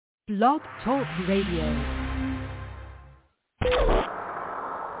Blog Talk Radio.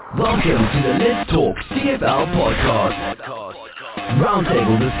 Welcome to the Let's Talk CFL podcast.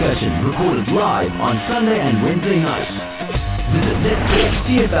 Roundtable discussion recorded live on Sunday and Wednesday nights. Visit Let's Talk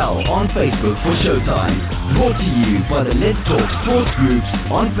CFL on Facebook for showtimes. Brought to you by the Let's Talk Sports Groups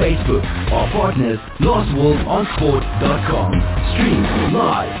on Facebook. Our partners, lostworldonsport.com. Stream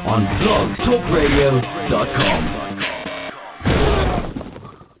live on blogtalkradio.com.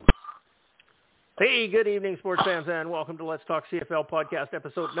 Hey, good evening, sports fans, and welcome to Let's Talk CFL podcast,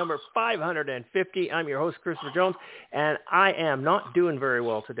 episode number 550. I'm your host, Christopher Jones, and I am not doing very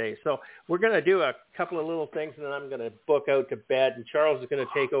well today. So we're going to do a couple of little things, and then I'm going to book out to bed, and Charles is going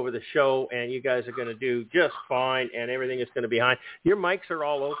to take over the show, and you guys are going to do just fine, and everything is going to be fine. Your mics are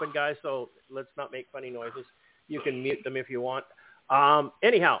all open, guys, so let's not make funny noises. You can mute them if you want.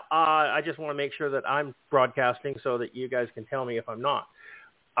 Anyhow, I just want to make sure that I'm broadcasting so that you guys can tell me if I'm not.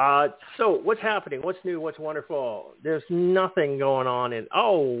 So what's happening? What's new? What's wonderful? There's nothing going on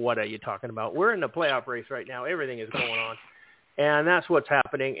what are you talking about? We're in the playoff race right now. Everything is going on, and that's what's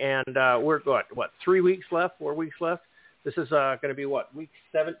happening. And we're got, 3 weeks left, 4 weeks left? This is going to be week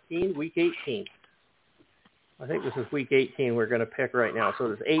 17, week 18. I think this is week 18 we're going to pick right now. So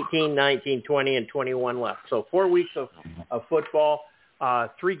there's 18, 19, 20, and 21 left. So 4 weeks of football,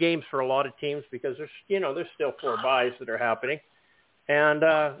 3 games for a lot of teams because there's still 4 byes that are happening. And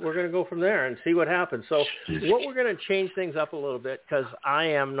we're going to go from there and see what happens. So what we're going to change things up a little bit because I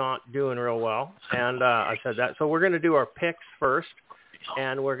am not doing real well. And I said that. So we're going to do our picks first,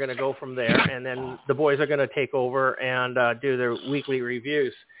 and we're going to go from there. And then the boys are going to take over and do their weekly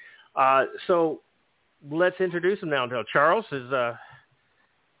reviews. So let's introduce them now. Charles is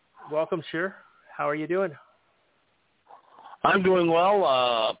welcome, sure. How are you doing? I'm doing well,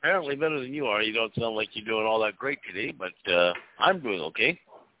 apparently better than you are. You don't sound like you're doing all that great today, but I'm doing okay.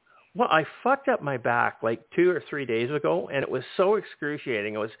 Well, I fucked up my back like 2 or 3 days ago, and it was so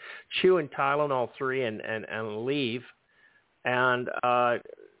excruciating. I was chewing Tylenol 3 and leave, and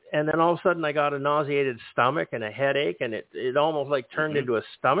then all of a sudden I got a nauseated stomach and a headache, and it almost like turned into a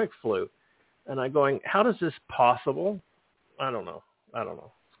stomach flu. And I'm going, how is this possible? I don't know.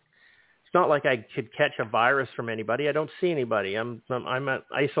 It's not like I could catch a virus from anybody. I don't see anybody. I'm an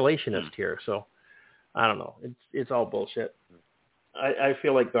isolationist here, so I don't know. It's all bullshit. I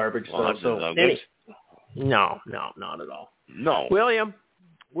feel like garbage. Well, no, not at all. No. William,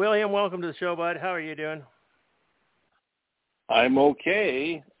 welcome to the show, bud. How are you doing? I'm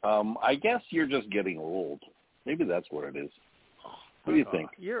okay. I guess you're just getting old. Maybe that's what it is. What do you think?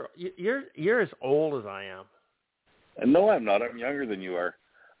 You're as old as I am. And no, I'm not. I'm younger than you are.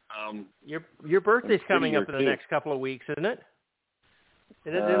 Your birthday's coming up in the next couple of weeks, isn't it?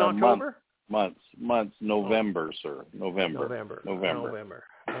 Is it in October? Months. November, sir. November.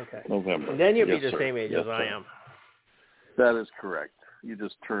 Okay. November. And then you'll be the sir. same age yes, as I am. That is correct. You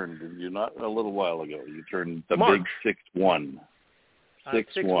just turned, you're not a little while ago. You turned the March. Big 6-1.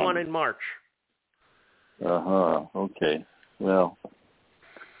 6-1 in March. Okay. Well.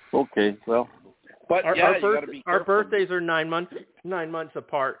 But our birthdays are 9 months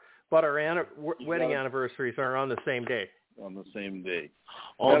apart, but our wedding anniversaries are on the same day. On the same day.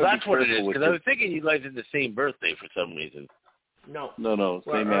 Oh, that's what it is. Because I was thinking you guys had the same birthday for some reason. No.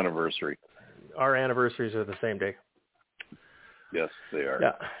 Same anniversary. Our anniversaries are the same day. Yes, they are.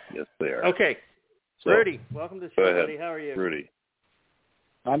 Yeah. Yes, they are. Okay. So, Rudy, welcome to the show, buddy. How are you? Rudy.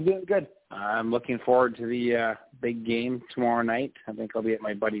 I'm doing good. I'm looking forward to the big game tomorrow night. I think I'll be at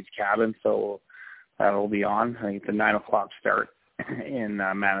my buddy's cabin, so that'll be on. I think it's a 9 o'clock start in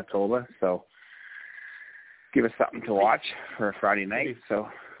Manitoba, so give us something to watch for a Friday night. So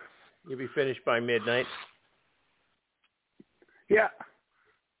you'll be finished by midnight. Yeah,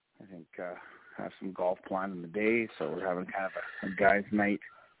 I think have some golf planned in the day, so we're having kind of a guys' night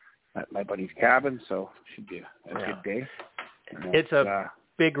at my buddy's cabin, so should be a good day. It's a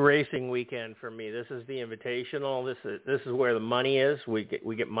big racing weekend for me. This is the Invitational. This is where the money is. We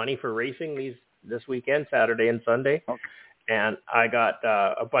get money for racing this weekend, Saturday and Sunday. Okay. And I got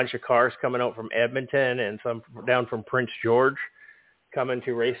a bunch of cars coming out from Edmonton and some down from Prince George coming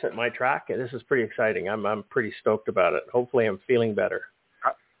to race at my track. And this is pretty exciting. I'm pretty stoked about it. Hopefully I'm feeling better.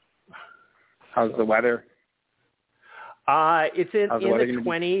 How's the weather? It's in the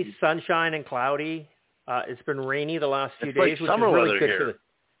 20s, sunshine and cloudy. It's been rainy the last few days, which is really good for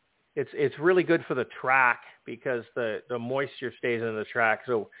it's really good for the track because the moisture stays in the track.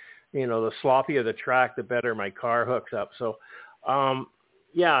 So, the sloppier the track, the better my car hooks up. So, I'm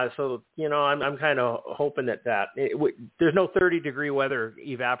kind of hoping that there's no 30-degree weather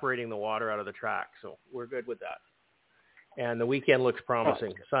evaporating the water out of the track. So we're good with that. And the weekend looks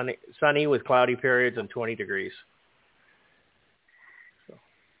promising. Sunny with cloudy periods and 20 degrees. So,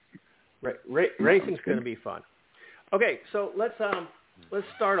 racing's going to be fun. Okay, so let's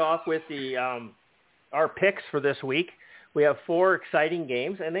start off with the our picks for this week. We have 4 exciting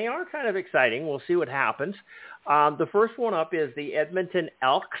games, and they are kind of exciting. We'll see what happens. The first one up is the Edmonton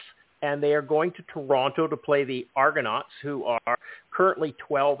Elks, and they are going to Toronto to play the Argonauts, who are currently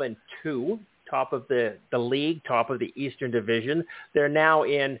 12-2, top of the league, top of the Eastern Division. They're now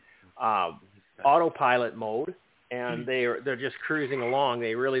in autopilot mode, and they're just cruising along.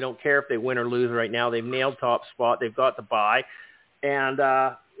 They really don't care if they win or lose right now. They've nailed top spot. They've got the bye, and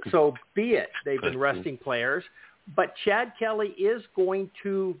so be it. They've been resting players. But Chad Kelly is going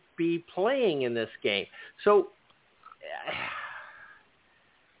to be playing in this game. So,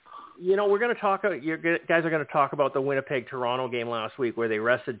 we're going to talk. You guys are going to talk about the Winnipeg-Toronto game last week where they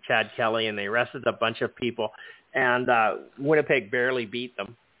rested Chad Kelly and they rested a bunch of people, and Winnipeg barely beat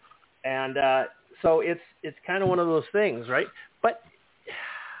them. And so it's kind of one of those things, right? But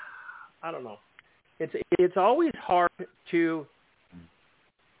I don't know. It's always hard to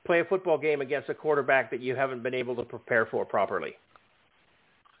play a football game against a quarterback that you haven't been able to prepare for properly.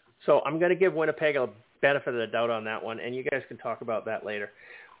 So I'm going to give Winnipeg a benefit of the doubt on that one, and you guys can talk about that later.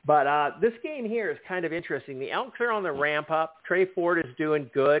 But this game here is kind of interesting. The Elks are on the ramp up. Trey Ford is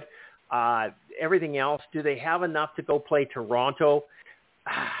doing good. Everything else, do they have enough to go play Toronto?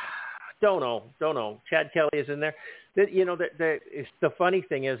 Don't know. Chad Kelly is in there. The funny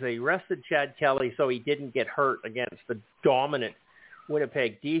thing is they rested Chad Kelly so he didn't get hurt against the dominant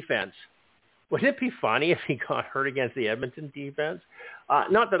Winnipeg defense. Wouldn't it be funny if he got hurt against the Edmonton defense?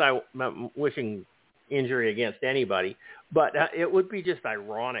 Not that I'm wishing injury against anybody, but it would be just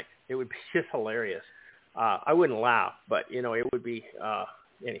ironic. It would be just hilarious. I wouldn't laugh, but it would be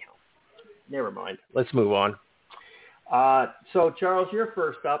anyhow. Never mind. Let's move on. So Charles, you're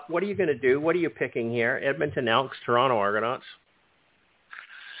first up. What are you going to do? What are you picking here? Edmonton Elks, Toronto Argonauts.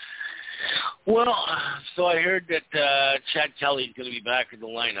 Well, so I heard that Chad Kelly is going to be back in the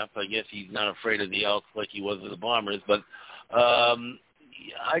lineup. I guess he's not afraid of the Elks like he was with the Bombers, but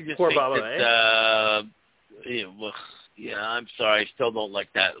I just Poor think Baba, that I'm sorry, I still don't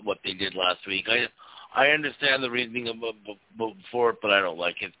like that what they did last week. I understand the reasoning before it, but I don't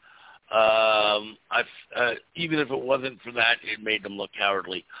like it. Even if it wasn't for that, it made them look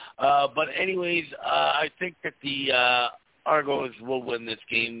cowardly. But anyways, I think that the Argos will win this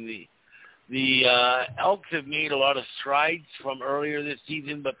game. The Elks have made a lot of strides from earlier this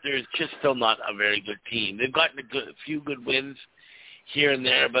season, but they're just still not a very good team. They've gotten a few good wins here and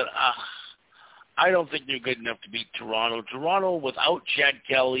there, but I don't think they're good enough to beat Toronto. Toronto, without Chad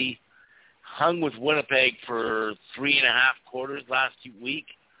Kelly, hung with Winnipeg for 3.5 quarters last week.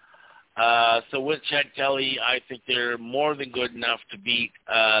 So with Chad Kelly, I think they're more than good enough to beat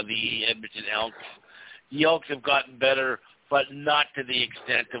the Edmonton Elks. The Elks have gotten better, but not to the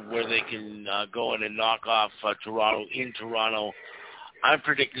extent of where they can go in and knock off Toronto in Toronto. I'm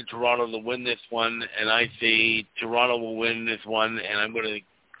predicting Toronto to win this one, and I say Toronto will win this one, and I'm going to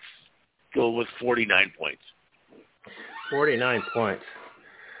go with 49 points. 49 points.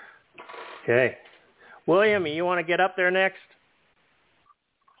 Okay. William, you want to get up there next?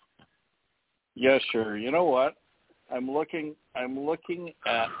 Yeah, sure. You know what? I'm looking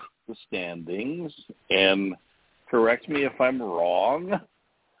at the standings, and correct me if I'm wrong,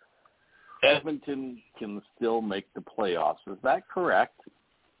 Edmonton can still make the playoffs. Is that correct?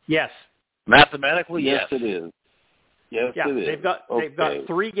 Yes. Mathematically, yes. Yes, it is. Yes, it is. They've got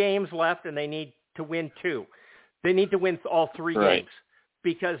 3 games left, and they need to win 2. They need to win all 3 games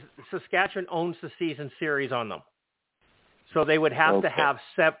because Saskatchewan owns the season series on them. So they would have to have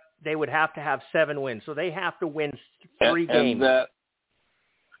 7 wins. So they have to win 3 games.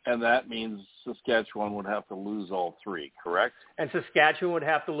 And that means Saskatchewan would have to lose all 3, correct? And Saskatchewan would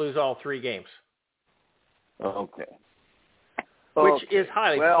have to lose all 3 games. Okay. Which is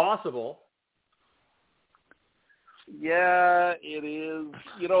highly possible. Yeah, it is.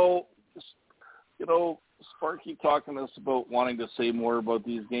 You know, Sparky talking to us about wanting to say more about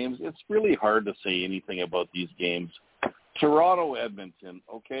these games. It's really hard to say anything about these games. Toronto, Edmonton,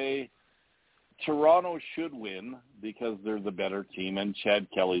 okay. Toronto should win because they're the better team and Chad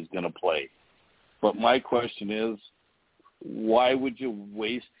Kelly's going to play. But my question is, why would you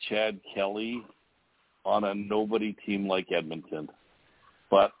waste Chad Kelly on a nobody team like Edmonton?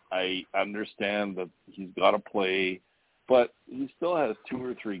 But I understand that he's got to play, but he still has 2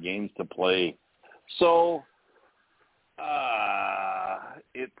 or 3 games to play. So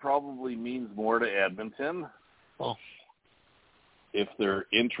it probably means more to Edmonton if they're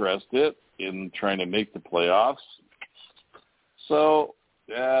interested in trying to make the playoffs. So,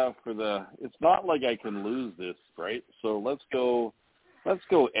 it's not like I can lose this, right? So let's go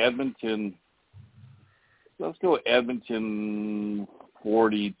Edmonton. Let's go Edmonton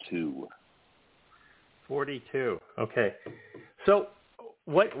 42. 42. Okay. So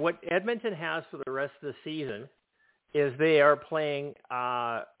what Edmonton has for the rest of the season is they are playing,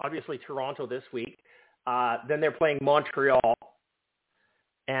 obviously, Toronto this week. Then they're playing Montreal.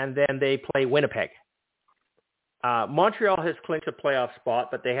 And then they play Winnipeg. Montreal has clinched a playoff spot,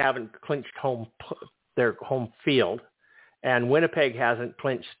 but they haven't clinched their home field. And Winnipeg hasn't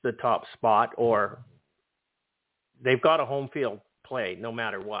clinched the top spot, or they've got a home field play no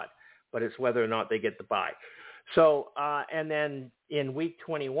matter what. But it's whether or not they get the bye. So, and then in week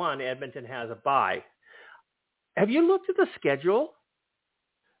 21, Edmonton has a bye. Have you looked at the schedule?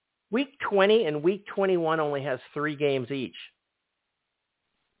 Week 20 and week 21 only has 3 games each.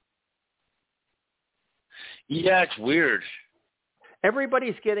 Yeah, it's weird.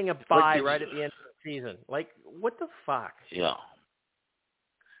 Everybody's getting a bye right at the end of the season. Like, what the fuck? Yeah.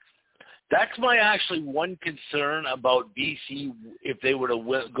 That's my actually one concern about BC. If they were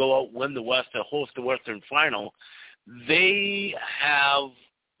to go out, win the West, to host the Western Final, they have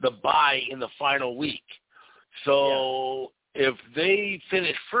the bye in the final week. So if they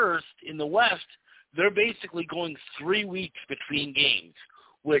finish first in the West, they're basically going 3 weeks between games,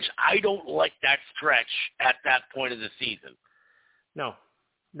 which I don't like that stretch at that point of the season. No,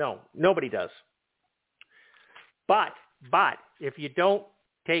 nobody does. But if you don't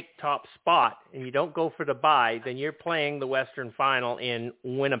take top spot and you don't go for the bye, then you're playing the Western Final in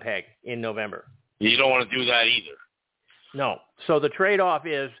Winnipeg in November. You don't want to do that either. No. So the trade-off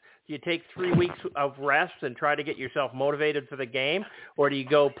is, do you take 3 weeks of rest and try to get yourself motivated for the game, or do you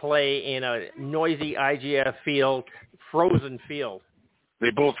go play in a noisy IGF field, frozen field?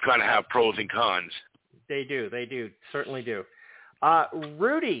 They both kind of have pros and cons. They do, certainly do.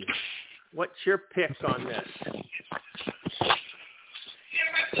 Rudy, what's your picks on this?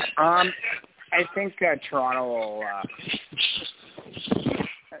 I think Toronto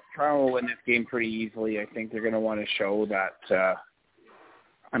will win this game pretty easily. I think they're going to want to show that.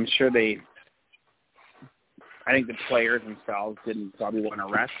 I'm sure I think the players themselves didn't probably want to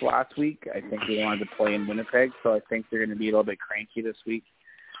rest last week. I think they wanted to play in Winnipeg, so I think they're going to be a little bit cranky this week,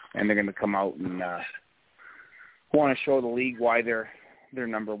 and they're going to come out and want to show the league why they're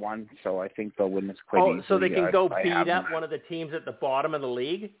number one. So I think they'll win this quite easily. So they can go beat up one of the teams at the bottom of the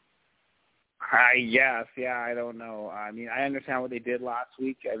league? Yes, I don't know. I mean, I understand what they did last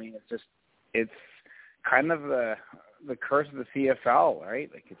week. I mean, it's kind of the curse of the CFL, right?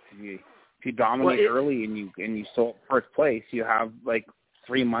 Like, if you dominate early and you stole first place, you have like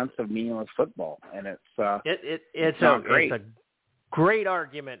 3 months of meaningless football, and it's not great. It's a great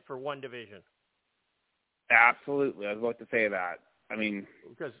argument for one division. Absolutely, I was about to say that. I mean,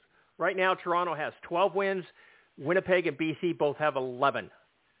 because right now Toronto has 12 wins, Winnipeg and BC both have 11.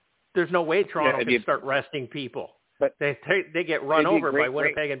 There's no way Toronto can start resting people. But they get run over by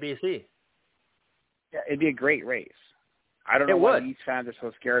Winnipeg and BC. Yeah, it'd be a great race. I don't know why these fans are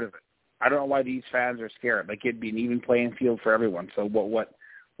so scared of it. I don't know why these fans are scared. Like, it'd be an even playing field for everyone. So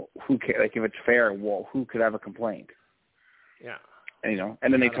who cares? Like, if it's fair, who could have a complaint? Yeah. And,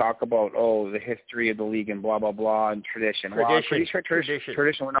 and then they talk about, the history of the league and blah, blah, blah, and tradition. Well, I'm pretty sure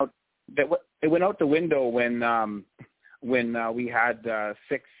tradition went out. It went out the window when we had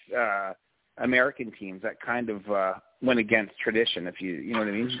 6 American teams that kind of went against tradition, if you know what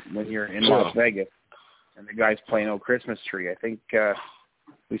I mean, when you're in Las Vegas and the guys playing "Oh Christmas Tree." I think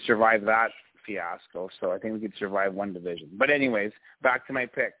we survived that fiasco, so I think we could survive one division. But anyways, back to my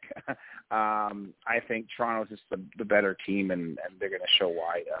pick. I think Toronto's just the better team, and they're going to show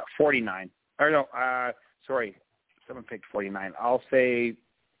why. 49. Or no, sorry, someone picked 49. I'll say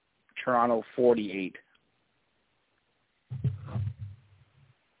Toronto 48.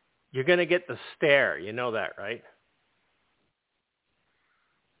 You're going to get the stare. You know that, right?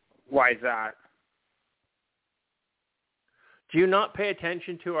 Why is that? Do you not pay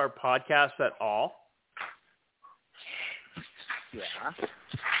attention to our podcast at all? Yeah.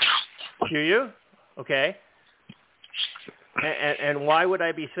 Do you? Okay. And why would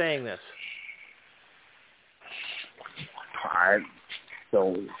I be saying this?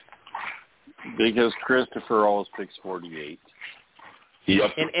 Because Christopher always picks 48.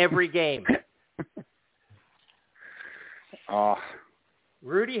 Yep. In every game.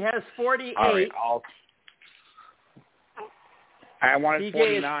 Rudy has 48. All right, I wanted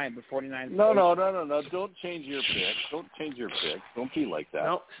 49, but 49. No. Don't change your pick. Don't be like that.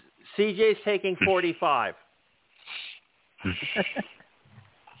 No, CJ's taking 45.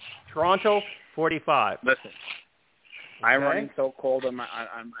 Toronto, 45. Listen, I'm running so cold on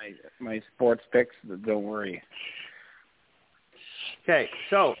my sports picks. Don't worry. Okay,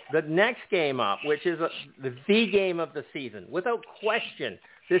 so the next game up, which is the game of the season, without question,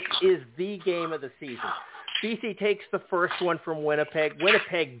 this is the game of the season. BC takes the first one from Winnipeg.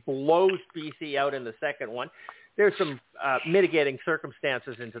 Winnipeg blows BC out in the second one. There's some mitigating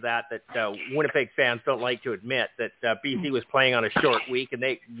circumstances into that Winnipeg fans don't like to admit, that BC was playing on a short week and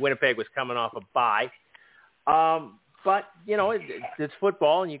Winnipeg was coming off a bye. But, you know, it's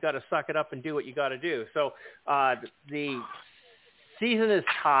football, and you got to suck it up and do what you got to do. So the season is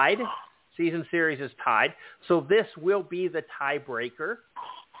tied. Season series is tied. So this will be the tiebreaker.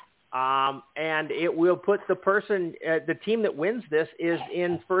 And it will put the team that wins this is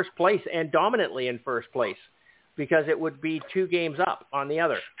in first place and dominantly in first place, because it would be 2 games up on the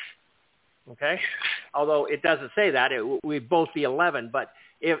other. Okay? Although it doesn't say that. We'd both be 11. But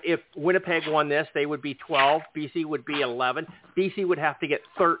if Winnipeg won this, they would be 12. BC would be 11. BC would have to get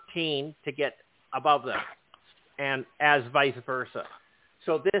 13 to get above them, and as vice versa.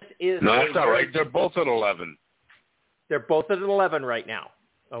 So this is... No, that's not right. They're both at 11. They're both at 11 right now.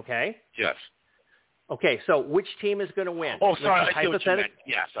 Okay? Yes. Okay, so which team is going to win? Oh, sorry, I see what you meant.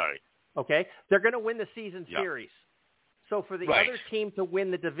 Yeah, sorry. Okay, they're going to win the season series. So for the other team to win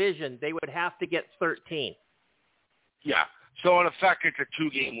the division, they would have to get 13. Yeah. So in effect, it's a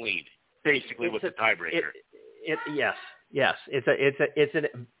 2-game lead, basically, with the tiebreaker. Yes. It's a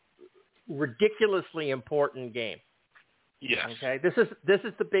ridiculously important game. Yes. Okay. This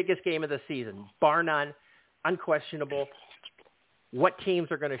is the biggest game of the season, bar none, unquestionable. What teams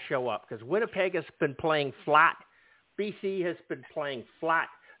are going to show up? Because Winnipeg has been playing flat. BC has been playing flat.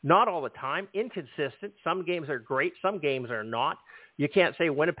 Not all the time, inconsistent. Some games are great, some games are not. You can't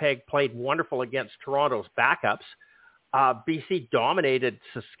say Winnipeg played wonderful against Toronto's backups. BC dominated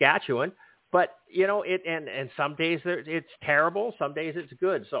Saskatchewan, but you know it. And some days it's terrible, some days it's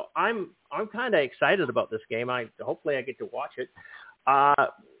good. So I'm kind of excited about this game. Hopefully I get to watch it.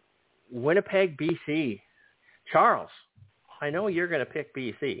 Winnipeg, BC. Charles, I know you're going to pick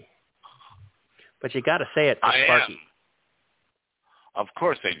BC, but you got to say it for Sparky. Of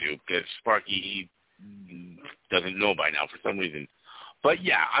course I do, because Sparky doesn't know by now for some reason. But,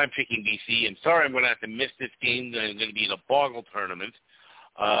 yeah, I'm picking BC. And sorry I'm going to have to miss this game. I'm going to be in a Boggle tournament.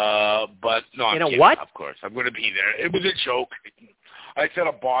 But, no, I'm kidding, what? Of course. I'm going to be there. It was a joke. I said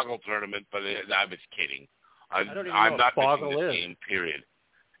a Boggle tournament, but I was kidding. I don't even know I'm not Boggle missing this game, period.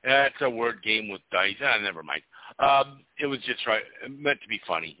 It's a word game with dice. Never mind. It was just meant to be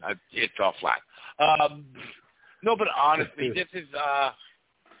funny. It's all flat. No, but honestly, this is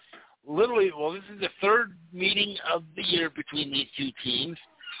this is the third meeting of the year between these two teams.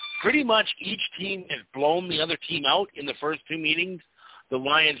 Pretty much each team has blown the other team out in the first 2 meetings. The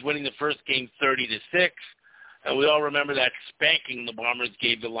Lions winning the first game 30-6, and we all remember that spanking the Bombers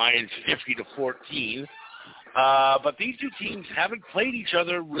gave the Lions 50-14. But these two teams haven't played each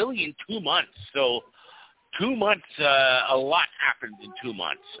other really in 2 months. So 2 months, a lot happened in 2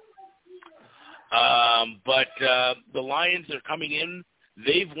 months. But the Lions are coming in.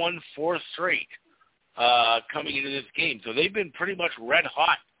 They've won 4 straight coming into this game. So they've been pretty much red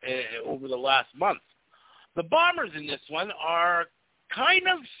hot over the last month. The Bombers in this one are kind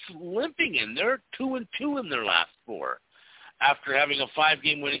of limping in. They're 2-2 in their last 4 after having a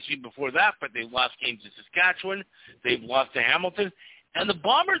 5-game winning streak before that, but they've lost games to Saskatchewan. They've lost to Hamilton. And the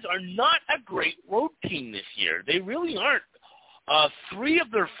Bombers are not a great road team this year. They really aren't. 3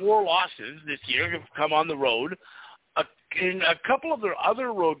 of their 4 losses this year have come on the road. In a couple of their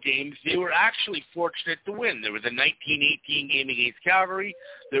other road games, they were actually fortunate to win. There was a 19-18 game against Calgary.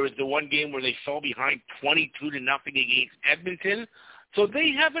 There was the one game where they fell behind 22-0 against Edmonton. So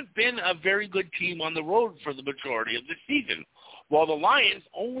they haven't been a very good team on the road for the majority of the season, while the Lions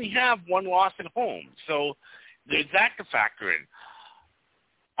only have 1 loss at home. So there's that to factor in.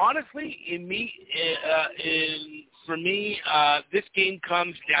 Honestly, for me, this game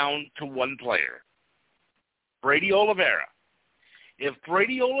comes down to one player, Brady Oliveira. If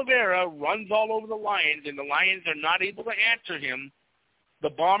Brady Oliveira runs all over the Lions and the Lions are not able to answer him, the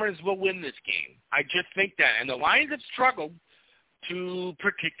Bombers will win this game. I just think that. And the Lions have struggled to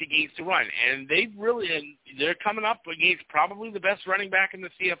protect against the run. And they're coming up against probably the best running back in the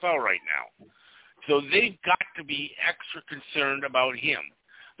CFL right now. So they've got to be extra concerned about him.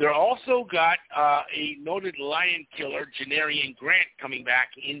 They're also got a noted Lion killer, Janarian Grant, coming back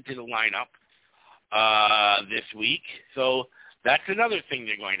into the lineup this week. So that's another thing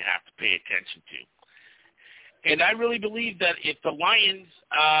they're going to have to pay attention to. And I really believe that if the Lions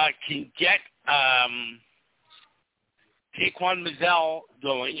can get Taquan Mizzell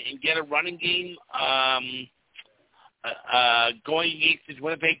going and get a running game going against this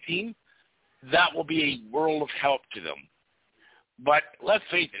Winnipeg team, that will be a world of help to them. But let's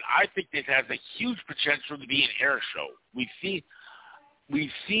face it, I think this has a huge potential to be an air show. We've seen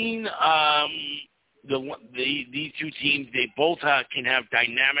these two teams. They both can have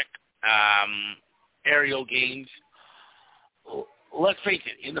dynamic aerial games. Let's face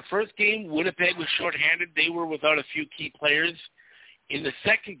it, in the first game, Winnipeg was shorthanded. They were without a few key players. In the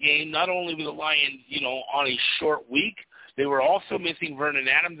second game, not only were the Lions, on a short week, they were also missing Vernon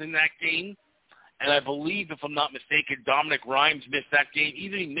Adams in that game. And I believe, if I'm not mistaken, Dominic Rhymes missed that game.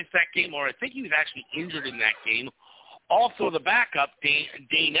 Either he missed that game or I think he was actually injured in that game. Also, the backup,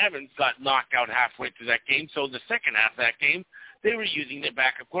 Dane Evans, got knocked out halfway through that game. So the second half of that game, they were using their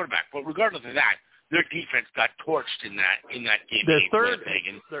backup quarterback. But regardless of that, their defense got torched in that game. Their third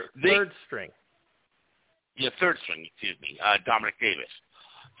string. Yeah, third string, Dominic Davis.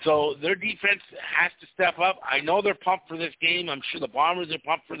 So their defense has to step up. I know they're pumped for this game. I'm sure the Bombers are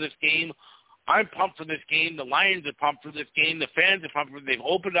pumped for this game. I'm pumped for this game. The Lions are pumped for this game. The fans are pumped for it. They've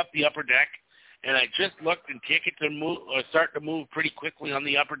opened up the upper deck, and I just looked, and tickets are starting to move pretty quickly on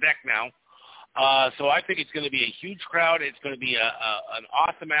the upper deck now. So I think it's going to be a huge crowd. It's going to be an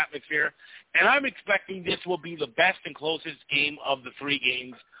awesome atmosphere, and I'm expecting this will be the best and closest game of the three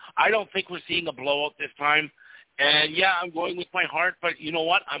games. I don't think we're seeing a blowout this time. And, yeah, I'm going with my heart, but you know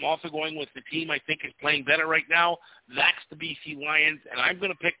what? I'm also going with the team I think is playing better right now. That's the BC Lions, and I'm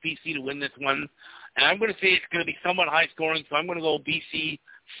going to pick BC to win this one. And I'm going to say it's going to be somewhat high scoring, so I'm going to go BC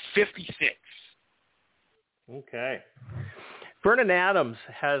 56. Okay. Vernon Adams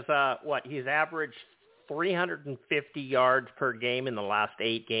has, he's averaged 350 yards per game in the last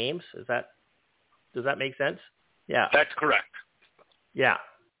 8 games. Does that make sense? Yeah. That's correct. Yeah.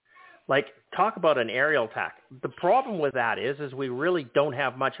 Talk about an aerial attack. The problem with that is we really don't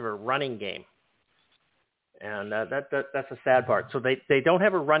have much of a running game. And that's a sad part. So they don't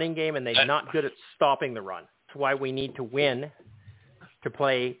have a running game, and they're not good at stopping the run. That's why we need to win to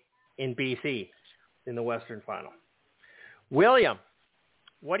play in BC in the Western Final. William,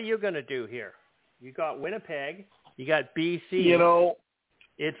 what are you going to do here? You got Winnipeg. You got BC.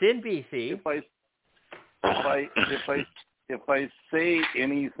 It's in BC. If I say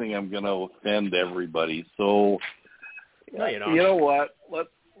anything, I'm going to offend everybody. So, no, you're not. You know what?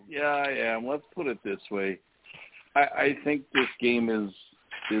 I am. Let's put it this way. I think this game is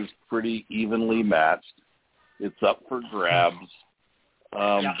pretty evenly matched. It's up for grabs.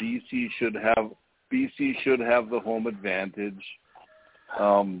 BC should have the home advantage.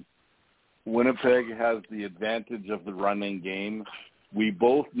 Winnipeg has the advantage of the running game. We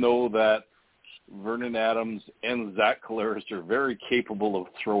both know that Vernon Adams and Zach Collaros are very capable of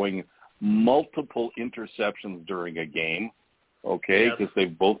throwing multiple interceptions during a game, because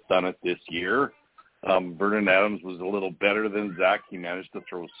they've both done it this year. Vernon Adams was a little better than Zach. He managed to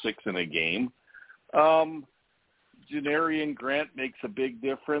throw 6 in a game. Janarian Grant makes a big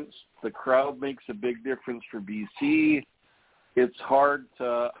difference. The crowd makes a big difference for BC. It's hard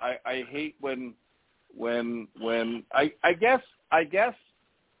to I hate when I guess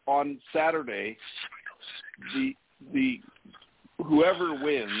on Saturday, the whoever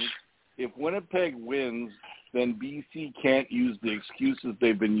wins, if Winnipeg wins, then BC can't use the excuses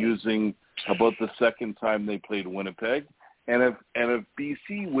they've been using about the second time they played Winnipeg. And if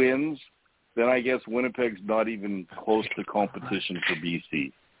BC wins, then I guess Winnipeg's not even close to competition for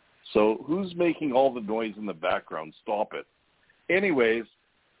BC. So who's making all the noise in the background? Stop it. Anyways,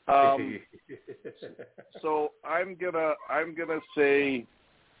 so I'm gonna say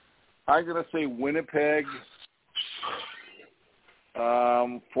Winnipeg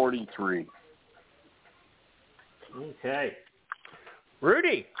 43. Okay.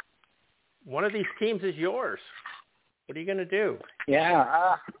 Rudy, one of these teams is yours. What are you going to do?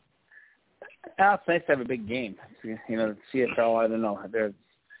 Yeah, it's nice to have a big game. The CFL, I don't know.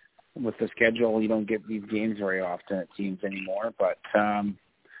 With the schedule, you don't get these games very often, it seems, anymore. But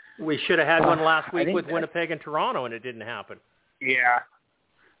we should have had one last week with Winnipeg and Toronto, and it didn't happen. Yeah.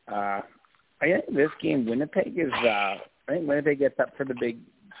 I think this game, Winnipeg is. I think Winnipeg gets up for the good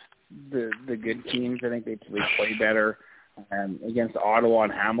teams. I think they play better. And against Ottawa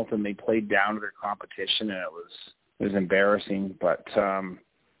and Hamilton, they played down to their competition, and it was embarrassing. But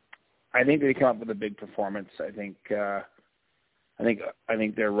I think they come up with a big performance. I think their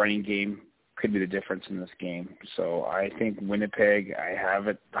running game could be the difference in this game. So I think Winnipeg. I have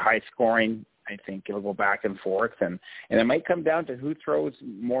it high scoring. I think it'll go back and forth, and it might come down to who throws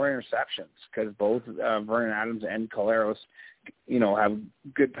more interceptions, because both Vernon Adams and Collaros, have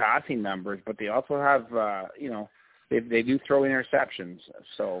good passing numbers, but they also have, they do throw interceptions.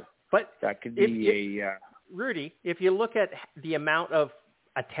 So but that could be Rudy, if you look at the amount of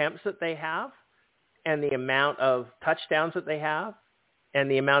attempts that they have and the amount of touchdowns that they have and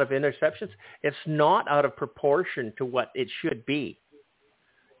the amount of interceptions, it's not out of proportion to what it should be.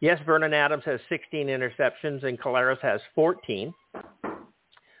 Yes, Vernon Adams has 16 interceptions and Collaros has 14,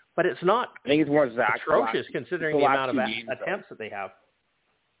 but it's not I think it's more atrocious considering the amount of attempts that they have.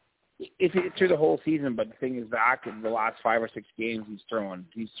 It's through the whole season, but the thing is, Zach, in the last 5 or 6 games, he's throwing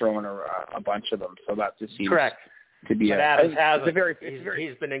a bunch of them. So that just seems correct to be Adams hasn't.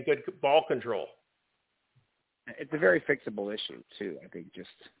 He's been in good ball control. It's a very fixable issue too. I think just.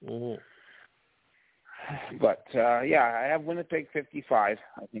 Mm-hmm. But I have Winnipeg 55.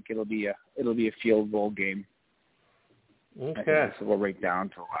 I think it'll be a field goal game. Okay, so we'll right down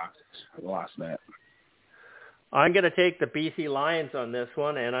to the last minute. I'm going to take the BC Lions on this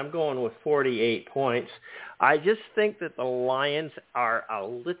one, and I'm going with 48 points. I just think that the Lions are a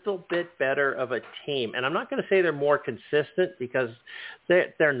little bit better of a team. And I'm not going to say they're more consistent because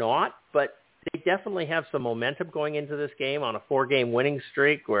they're not, but they definitely have some momentum going into this game on a 4-game winning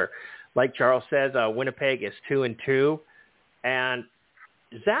streak where, like Charles says, Winnipeg is 2-2. And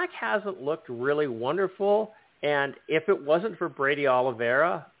Zach hasn't looked really wonderful. And if it wasn't for Brady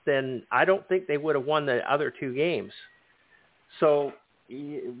Oliveira, then I don't think they would have won the other 2 games. So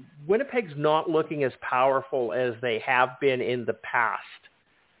Winnipeg's not looking as powerful as they have been in the past.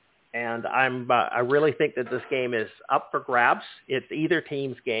 And I really think that this game is up for grabs. It's either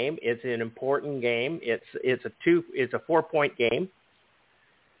team's game. It's an important game. It's a 4-point game.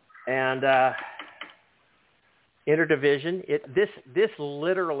 And interdivision.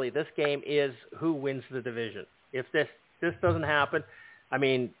 This game is who wins the division. If this doesn't happen, I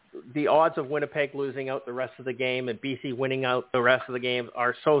mean, the odds of Winnipeg losing out the rest of the game and BC winning out the rest of the games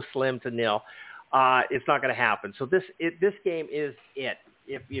are so slim to nil. It's not going to happen. So this game is it.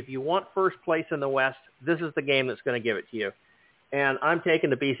 If you want first place in the West, this is the game that's going to give it to you. And I'm taking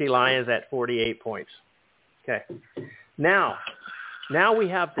the BC Lions at 48 points. Okay. Now we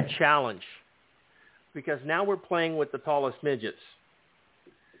have the challenge because now we're playing with the tallest midgets.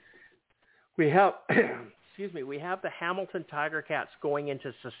 We have, we have the Hamilton Tiger Cats going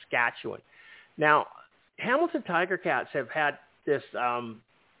into Saskatchewan. Now, Hamilton Tiger Cats have had this,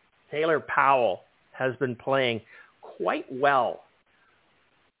 Taylor Powell has been playing quite well.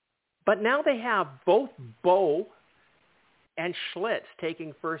 But now they have both Bo and Schlitz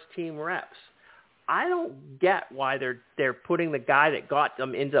taking first-team reps. I don't get why they're putting the guy that got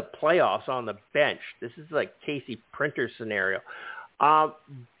them into playoffs on the bench. This is like Casey Printer scenario.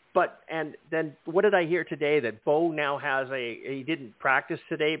 And then what did I hear today? That Bo now he didn't practice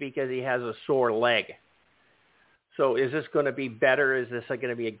today because he has a sore leg. So is this going to be better? Is this going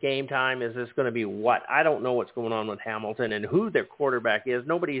to be a game time? Is this going to be what? I don't know what's going on with Hamilton and who their quarterback is.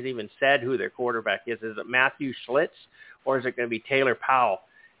 Nobody's even said who their quarterback is. Is it Matthew Schlitz or is it going to be Taylor Powell?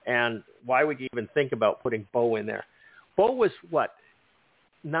 And why would you even think about putting Bo in there? Bo was,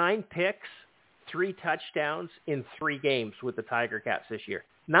 9 picks, 3 touchdowns in 3 games with the Tiger Cats this year.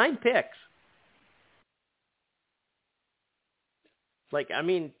 9 picks.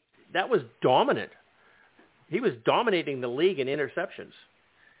 That was dominant. He was dominating the league in interceptions.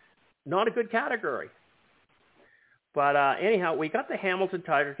 Not a good category. But anyhow, we got the Hamilton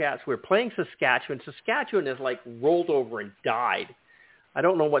Tiger Cats. We're playing Saskatchewan. Saskatchewan is rolled over and died. I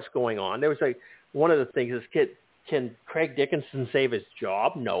don't know what's going on. There was one of the things is, can Craig Dickinson save his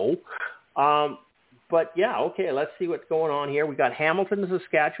job? No. But yeah, okay, let's see what's going on here. We got Hamilton and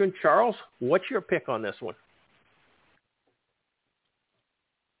Saskatchewan. Charles, what's your pick on this one?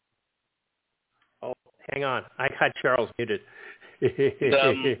 Oh, hang on. I got Charles muted.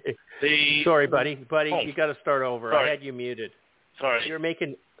 Sorry, buddy. Oh, you got to start over. Sorry. I had you muted. Sorry. You're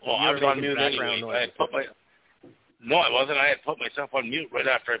making. Well, I was on mute anyway. No, I wasn't. I had put myself on mute right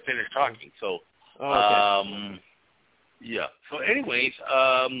after I finished talking. So, okay. Yeah. So, anyways,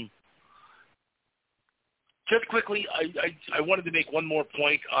 just quickly, I wanted to make one more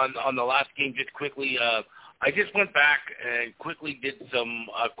point on the last game. Just quickly, I just went back and quickly did some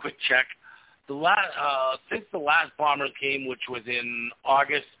quick check. Since the last Bombers game, which was in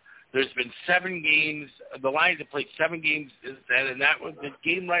August, there's been 7 games. The Lions have played 7 games, and that was the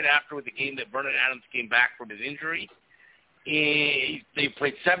game right after was the game that Vernon Adams came back from his injury. They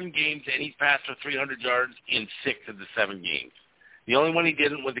played 7 games, and he's passed for 300 yards in 6 of the 7 games. The only one he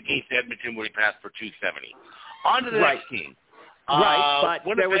didn't was against Edmonton, where he passed for 270. On to the next game. Right,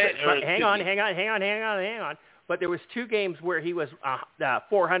 but there was hang on. But there was 2 games where he was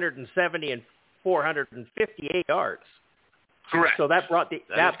 470 and 458 yards. Correct. So that brought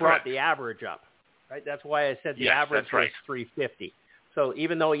the average up, right? That's why I said the average was 350. So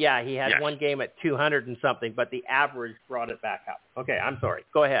even though, he had one game at 200 and something, but the average brought it back up. Okay, I'm sorry.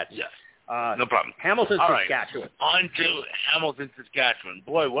 Go ahead. Yes. No problem. Hamilton, All Saskatchewan. Right. On to Hamilton, Saskatchewan.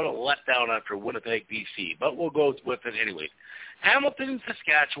 Boy, what a letdown after Winnipeg, BC. But we'll go with it anyway. Hamilton,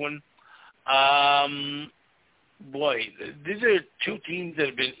 Saskatchewan. Boy, these are two teams that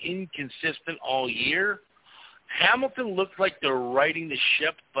have been inconsistent all year. Hamilton looks like they're riding the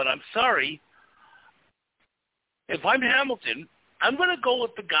ship, but I'm sorry. If I'm Hamilton, I'm going to go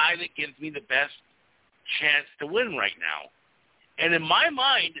with the guy that gives me the best chance to win right now. And in my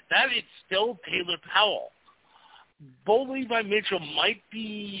mind, that is still Taylor Powell. Bo Levi Mitchell might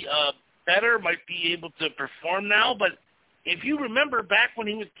be better, might be able to perform now, but if you remember back when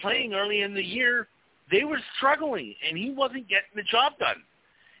he was playing early in the year, they were struggling, and he wasn't getting the job done.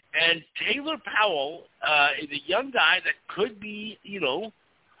 And Taylor Powell is a young guy that could be,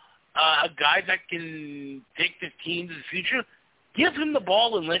 a guy that can take the team to the future. Give him the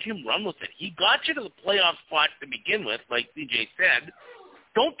ball and let him run with it. He got you to the playoff spot to begin with, like DJ said.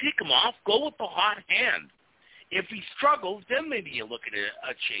 Don't take him off. Go with the hot hand. If he struggles, then maybe you look at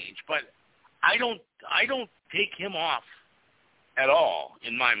a change. But I don't take him off at all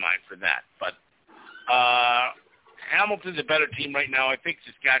in my mind for that. But Hamilton's a better team right now. I think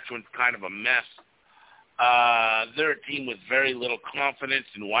Saskatchewan's kind of a mess. They're a team with very little confidence,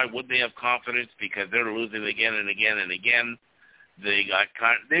 and why would they have confidence? Because they're losing again and again and again.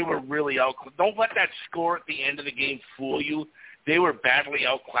 They were really out. Don't let that score at the end of the game fool you. They were badly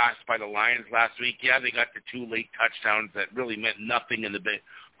outclassed by the Lions last week. Yeah, they got the 2 late touchdowns that really meant nothing in the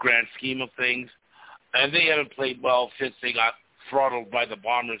grand scheme of things. And they haven't played well since they got throttled by the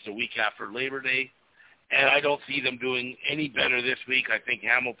Bombers the week after Labor Day. And I don't see them doing any better this week. I think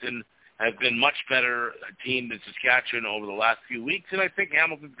Hamilton has been much better team than Saskatchewan over the last few weeks, and I think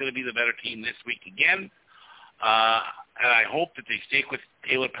Hamilton's going to be the better team this week again. And I hope that they stick with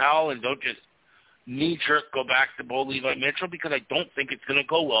Taylor Powell and don't just knee-jerk go back to Bo Levi Mitchell, because I don't think it's going to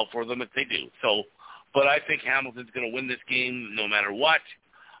go well for them if they do. But I think Hamilton's going to win this game no matter what,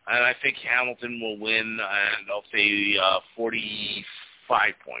 and I think Hamilton will win, and I'll say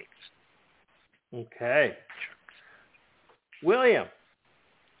 45 points. Okay. William,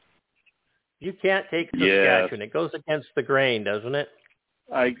 you can't take Saskatchewan. Yes. It goes against the grain, doesn't it?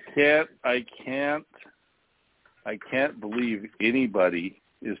 I can't believe anybody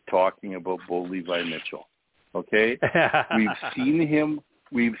is talking about Bo Levi Mitchell. Okay?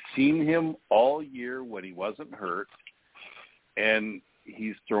 We've seen him all year when he wasn't hurt, and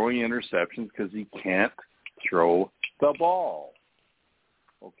he's throwing interceptions because he can't throw the ball.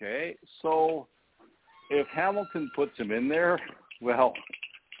 Okay? So if Hamilton puts him in there, well,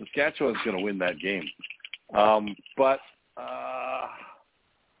 Saskatchewan's going to win that game. But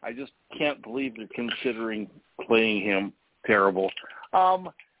I just can't believe they're considering playing him terrible.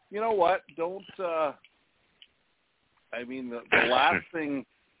 You know what? The last thing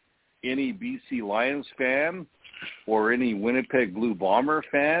any BC Lions fan or any Winnipeg Blue Bomber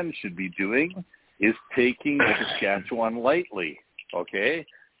fan should be doing is taking Saskatchewan lightly, okay?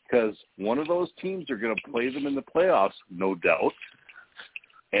 Because one of those teams are going to play them in the playoffs, no doubt,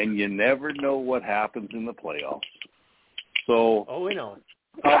 and you never know what happens in the playoffs. So, we know.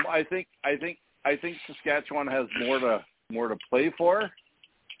 I think Saskatchewan has more to play for.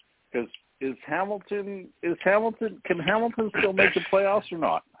 Because can Hamilton still make the playoffs or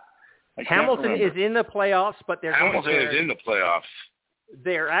not? Hamilton is in the playoffs, but Hamilton is in the playoffs.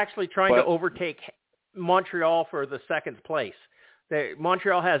 They're actually trying to overtake Montreal for the second place.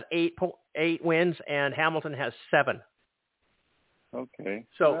 Montreal has 8 wins and Hamilton has 7. Okay.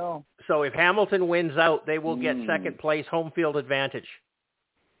 So if Hamilton wins out, they will get second place, home field advantage.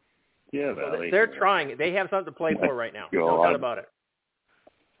 Yeah, they're trying. They have something to play for right now. No doubt about it.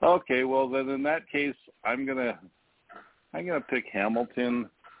 Okay, well then in that case, I'm gonna pick Hamilton.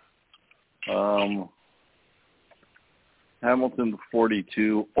 Hamilton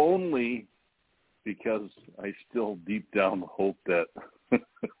 42 only because I still deep down hope that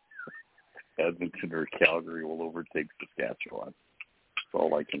Edmonton or Calgary will overtake Saskatchewan. That's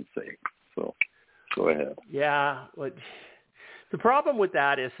all I can say. So go ahead. Yeah, but the problem with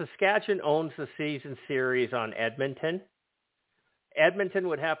that is Saskatchewan owns the season series on Edmonton. Edmonton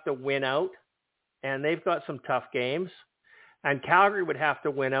would have to win out, and they've got some tough games. And Calgary would have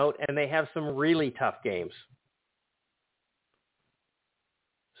to win out, and they have some really tough games.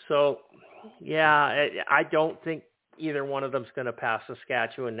 So, yeah, I don't think either one of them's going to pass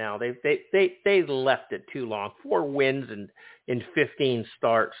Saskatchewan now. They left it too long. 4 wins in 15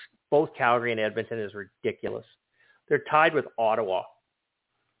 starts. Both Calgary and Edmonton is ridiculous. They're tied with Ottawa.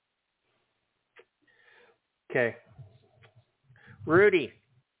 Okay. Rudy,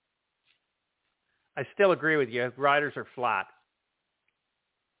 I still agree with you. Riders are flat.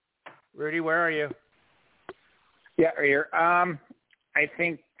 Rudy, where are you? Yeah, right here. I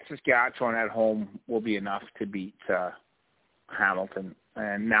think Saskatchewan at home will be enough to beat Hamilton.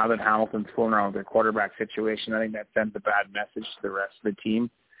 And now that Hamilton's fooling around with their quarterback situation, I think that sends a bad message to the rest of the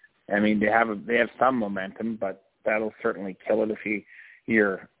team. I mean, they have some momentum, but that'll certainly kill it if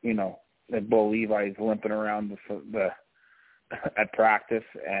you're that Bo Levi's limping around the at practice,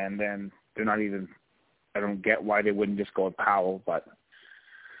 and then they're not even. I don't get why they wouldn't just go with Powell, but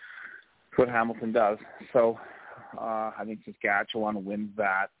it's what Hamilton does. So I think Saskatchewan wins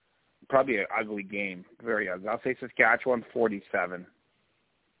that. Probably an ugly game, very ugly. I'll say Saskatchewan 47.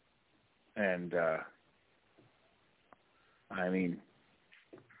 And I mean,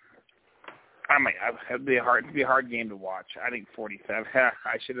 it'd be a hard game to watch. I think 47.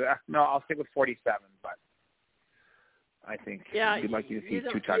 I'll stick with 47, but I think you'd like to see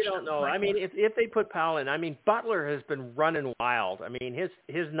two touchdowns. You don't know. I mean, if they put Powell in, I mean, Butler has been running wild. I mean,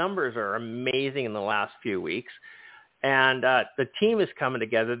 his numbers are amazing in the last few weeks. And the team is coming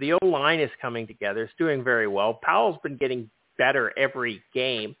together. The O-line is coming together. It's doing very well. Powell's been getting better every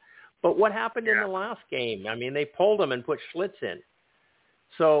game. But what happened in the last game? I mean, they pulled him and put Schlitz in.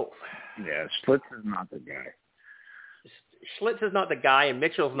 So yeah, Schlitz is not the guy. Schlitz is not the guy, and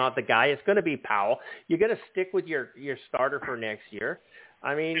Mitchell's not the guy. It's going to be Powell. You're going to stick with your starter for next year.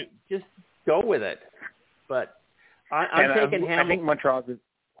 I mean, just go with it. But I'm taking Hamilton. I think Montreal is.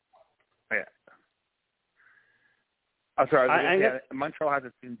 Yeah. I'm sorry. Montreal has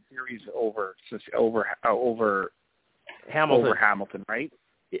a series over Hamilton, right?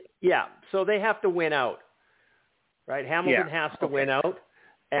 Yeah. So they have to win out, right? Hamilton has to win out,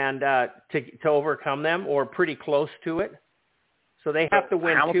 and to overcome them, or pretty close to it. So they have to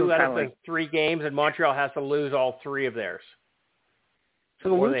win Hamilton's 2 out of the 3 games, and Montreal has to lose all 3 of theirs. So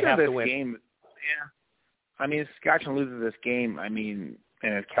the loser of this game, I mean, if Saskatchewan loses this game, I mean,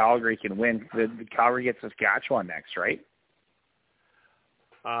 and if Calgary can win, the Calgary gets Saskatchewan next, right?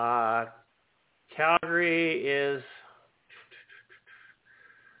 Calgary is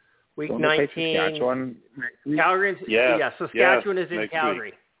week 19. Saskatchewan next week? Calgary, Saskatchewan is in Calgary.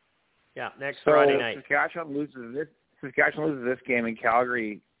 Week. Yeah, next Friday night. Saskatchewan loses this game, and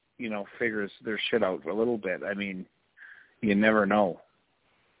Calgary, figures their shit out a little bit. I mean, you never know.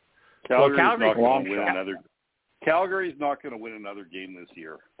 Calgary's not going to win another. Calgary's not going to win another game this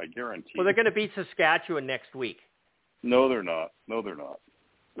year. I guarantee. Well, they're going to beat Saskatchewan next week. No, they're not.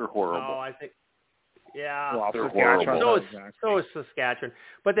 They're horrible. Oh, I think. Yeah. Well, they're horrible. So is Saskatchewan.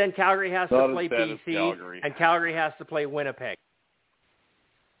 But then Calgary has to play BC, and Calgary has to play Winnipeg.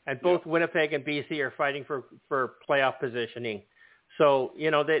 And both Winnipeg and BC are fighting for playoff positioning. So,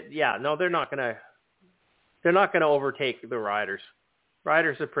 they're not going to overtake the Riders.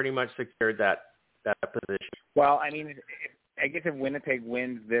 Riders have pretty much secured that position. Well, I mean, I guess if Winnipeg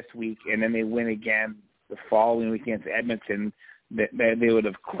wins this week and then they win again the following week against Edmonton, they would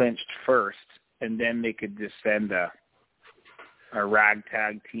have clinched first, and then they could just send a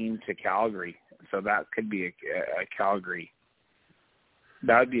ragtag team to Calgary. So that could be a Calgary.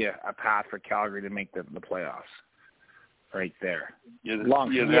 That would be a path for Calgary to make the playoffs, right there. You'd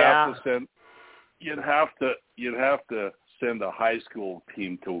have to send a high school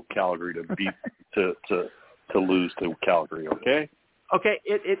team to Calgary to beat to lose to Calgary. Okay. Okay.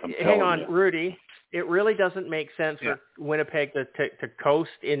 Hang on, Rudy. It really doesn't make sense for Winnipeg to coast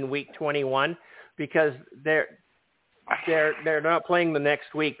in week 21 because they're not playing the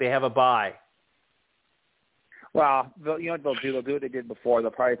next week. They have a bye. Well, you know what they'll do? They'll do what they did before.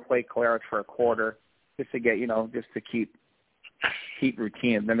 They'll probably play Clarence for a quarter just to get, just to keep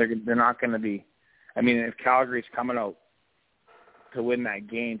routine. Then they're not going to be. I mean, if Calgary's coming out to win that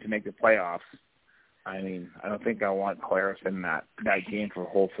game to make the playoffs, I mean, I don't think I want Clarence in that game for a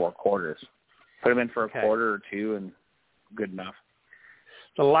whole 4 quarters. Put him in for a quarter or 2 and good enough.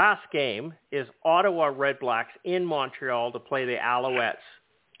 The last game is Ottawa Red Blacks in Montreal to play the Alouettes,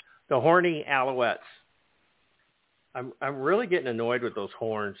 the horny Alouettes. I'm really getting annoyed with those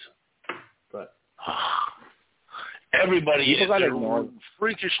horns, but everybody is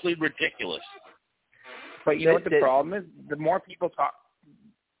freakishly ridiculous. But you know what the problem is? The more people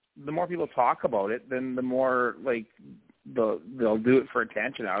talk about it, then the more like they'll do it for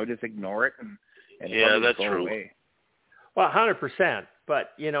attention. I would just ignore it and that's go true. Away. Well, 100%.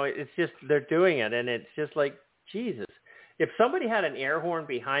 But it's just they're doing it, and it's just like Jesus. If somebody had an air horn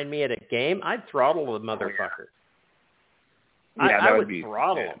behind me at a game, I'd throttle the motherfucker. Yeah, I would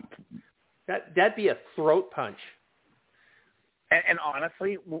throttle him. That'd be a throat punch. And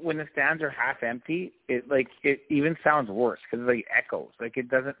honestly, when the stands are half empty, it even sounds worse because it echoes. It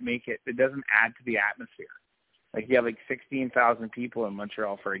doesn't add to the atmosphere. You have 16,000 people in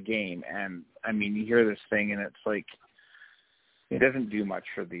Montreal for a game, and I mean, you hear this thing, and it's it doesn't do much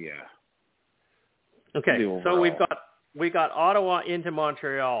for the. Okay, the so we got Ottawa into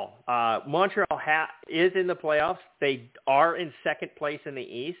Montreal. Montreal is in the playoffs. They are in second place in the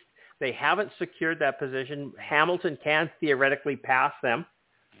East. They haven't secured that position. Hamilton can theoretically pass them.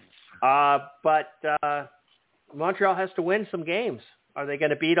 But Montreal has to win some games. Are they going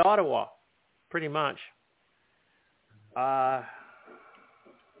to beat Ottawa? Pretty much. Ottawa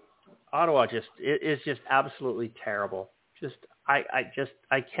is just absolutely terrible. I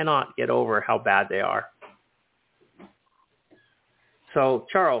cannot get over how bad they are. So,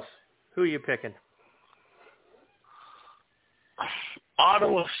 Charles, who are you picking?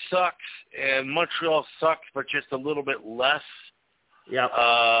 Ottawa sucks, and Montreal sucks, but just a little bit less. Yep.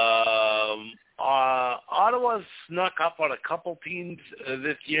 Ottawa snuck up on a couple teams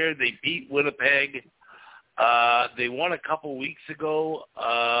this year. They beat Winnipeg. They won a couple weeks ago.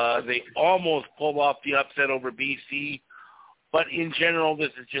 They almost pulled off the upset over BC. But in general,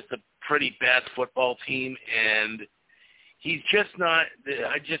 this is just a pretty bad football team, and he's just not –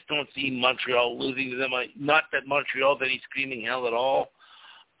 I just don't see Montreal losing to them. Not that Montreal's any screaming hell at all.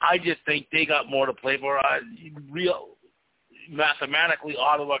 I just think they got more to play for. Mathematically,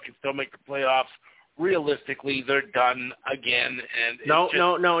 Ottawa can still make the playoffs. Realistically, they're done again. And No,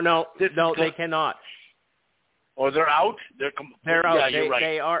 they cannot. Or they're out? They're out. Yeah, you're right.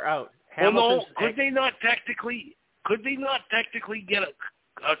 They are out. Well, no, could they not technically get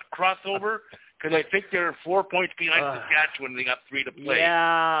a crossover? Because I think they're 4 points behind Saskatchewan. They got 3 to play.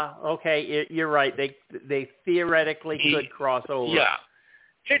 Yeah, okay, you're right. They theoretically could cross over. Yeah.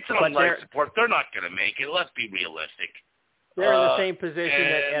 It's on life support. They're not going to make it. Let's be realistic. They're in the same position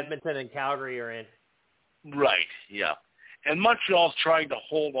that Edmonton and Calgary are in. Right, yeah. And Montreal's trying to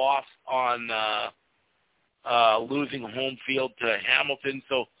hold off on losing home field to Hamilton,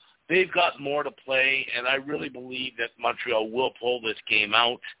 so they've got more to play, and I really believe that Montreal will pull this game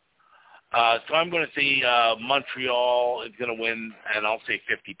out. So I'm going to say Montreal is going to win, and I'll say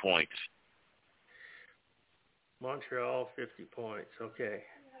 50 points. Montreal, 50 points. Okay.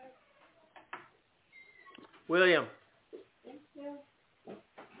 William.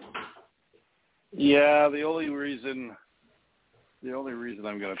 Yeah, the only reason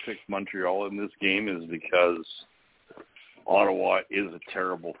I'm going to pick Montreal in this game is because Ottawa is a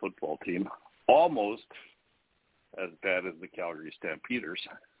terrible football team, almost as bad as the Calgary Stampeders,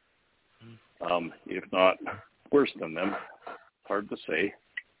 if not worse than them. Hard to say,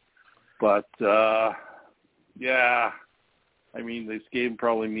 but yeah, I mean, this game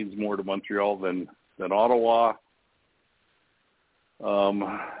probably means more to Montreal than Ottawa. And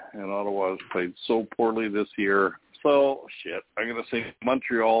Ottawa has played so poorly this year. So, I'm going to say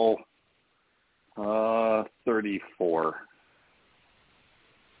Montreal 34.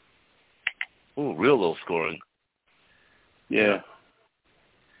 Ooh, real low scoring. Yeah.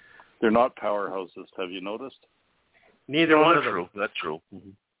 They're not powerhouses, have you noticed? Neither one of them. True. That's true. Mm-hmm.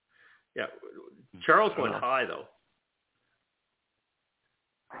 Yeah. Charles went high, though.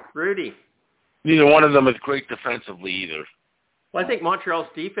 Rudy. Neither one of them is great defensively either. Well, I think Montreal's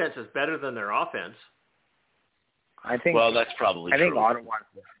defense is better than their offense. Well, that's probably true.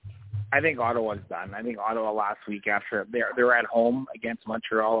 I think Ottawa's done. I think Ottawa last week after they were at home against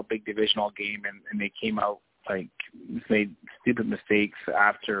Montreal, a big divisional game, and they came out made stupid mistakes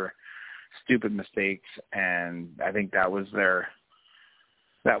after stupid mistakes, and I think that was their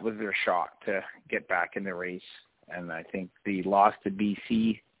shot to get back in the race. And I think the loss to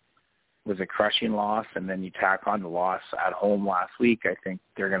BC was a crushing loss, and then you tack on the loss at home last week. I think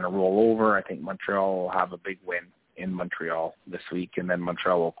they're going to roll over. I think Montreal will have a big win in Montreal this week, and then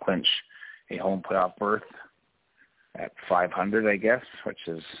Montreal will clinch a home playoff berth at 500, I guess, which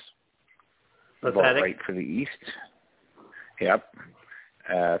is about right for the East. Yep.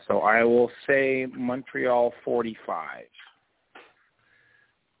 So I will say Montreal 45.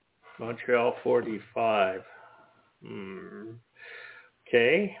 Montreal 45.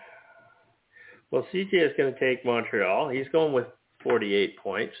 Okay. Well, CJ is going to take Montreal. He's going with 48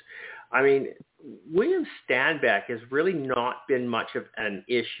 points. I mean, William Stanback has really not been much of an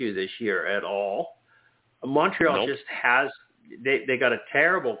issue this year at all. Montreal just has they got a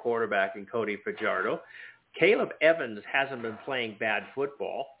terrible quarterback in Cody Fajardo. Caleb Evans hasn't been playing bad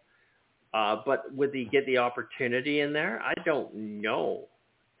football, but would he get the opportunity in there? I don't know.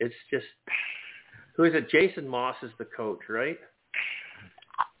 It's just, who is it? Jason Moss is the coach, right?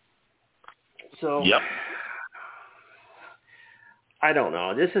 So, yep. I don't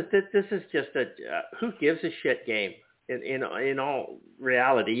know. This is just a who gives a shit game. In all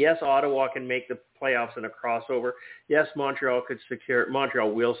reality, yes, Ottawa can make the playoffs in a crossover. Yes, Montreal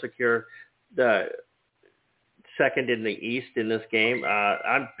will secure the second in the East in this game.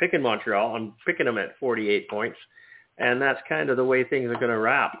 I'm picking Montreal. I'm picking them at 48 points, and that's kind of the way things are going to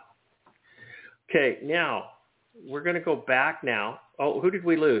wrap. Okay, now we're going to go back now. Oh, who did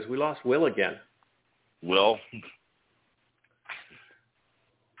we lose? We lost Will again. Will.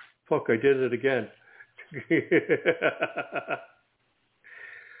 Fuck, I did it again.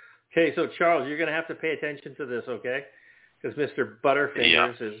 Okay, so Charles, you're going to have to pay attention to this, okay? Because Mr.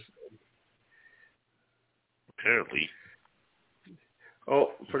 Butterfingers is... Apparently.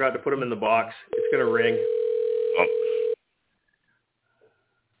 Oh, forgot to put him in the box. It's going to ring. Oh.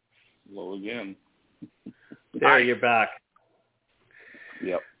 Low again. There, you're back.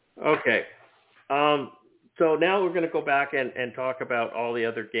 Yep. Okay. So now we're going to go back and talk about all the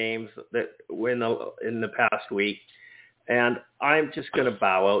other games that were in the past week. And I'm just going to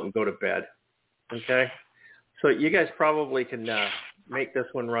bow out and go to bed. Okay? So you guys probably can make this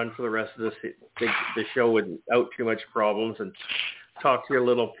one run for the rest of the show without too much problems and talk to your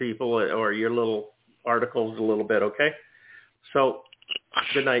little people or your little articles a little bit, okay? So,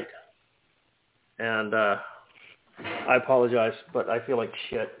 good night. And I apologize, but I feel like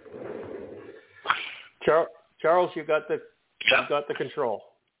shit. Charles, you got the control.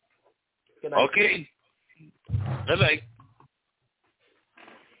 Good night. Okay. Good night.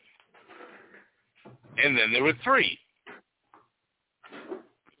 And then there were 3.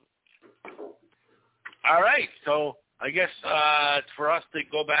 All right, so I guess it's for us to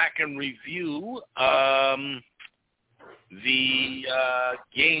go back and review the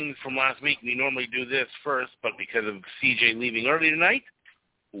games from last week. We normally do this first, but because of CJ leaving early tonight,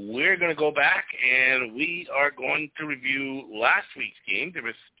 we're going to go back and we are going to review last week's game. There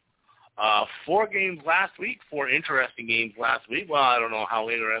was 4 games last week, 4 interesting games last week. Well, I don't know how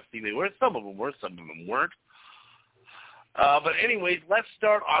interesting they were. Some of them were, some of them weren't. But anyways, let's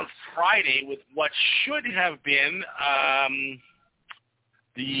start on Friday with what should have been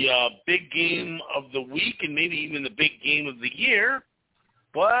the big game of the week and maybe even the big game of the year.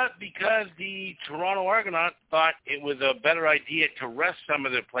 But because the Toronto Argonauts thought it was a better idea to rest some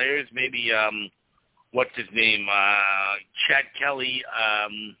of their players, maybe, what's his name, Chad Kelly,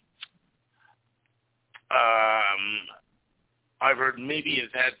 I've heard maybe has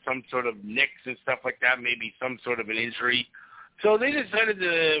had some sort of nicks and stuff like that, maybe some sort of an injury. So they decided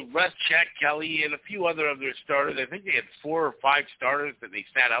to rest Chad Kelly and a few other of their starters. I think they had 4 or 5 starters that they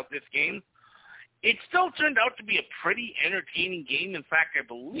sat out this game. It still turned out to be a pretty entertaining game. In fact, I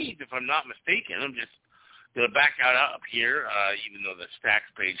believe, if I'm not mistaken, I'm just going to back out up here, even though the stats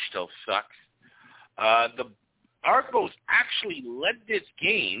page still sucks. The Argos actually led this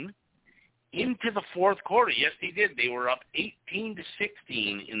game into the fourth quarter. Yes, they did. They were up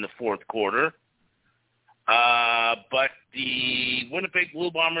 18-16 in the fourth quarter. But the Winnipeg Blue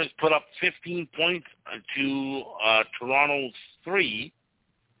Bombers put up 15 points to Toronto's 3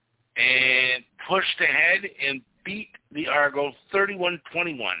 and pushed ahead and beat the Argos 31-21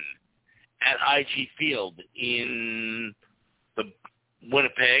 at IG Field in the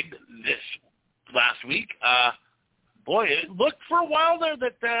Winnipeg this last week. Boy, it looked for a while there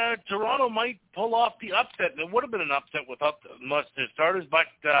that Toronto might pull off the upset. It would have been an upset without much their starters, but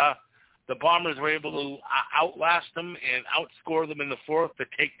the Bombers were able to outlast them and outscore them in the fourth to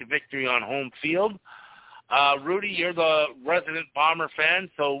take the victory on home field. Rudy, you're the resident Bomber fan,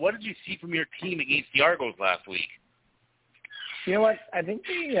 so what did you see from your team against the Argos last week? You know what? I think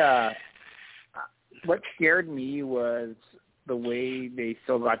what scared me was the way they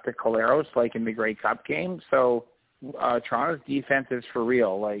still got to Caleros, like in the Grey Cup game. So Toronto's defense is for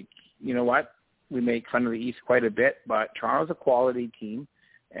real. Like, you know what? We make fun of the East quite a bit, but Toronto's a quality team,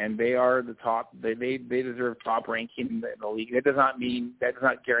 and they are the top. They deserve top ranking in the league. That does not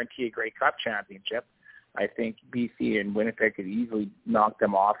guarantee a Grey Cup championship. I think BC and Winnipeg could easily knock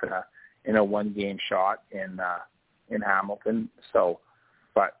them off in a one-game shot in Hamilton. So,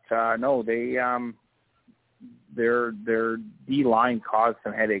 but no, their D line caused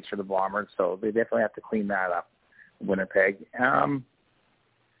some headaches for the Bombers, so they definitely have to clean that up. Winnipeg, and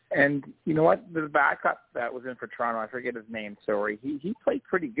you know what? The backup that was in for Toronto, I forget his name. Sorry, he played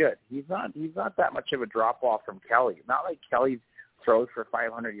pretty good. He's not that much of a drop off from Kelly. Not like Kelly throws for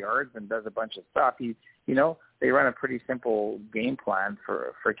 500 yards and does a bunch of stuff. They run a pretty simple game plan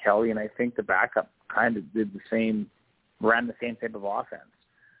for Kelly, and I think the backup kind of ran the same type of offense.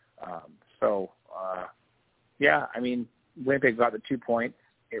 Yeah, I mean, Winnipeg got the 2 points.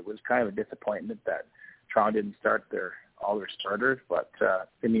 It was kind of a disappointment that Toronto didn't start their all their starters. But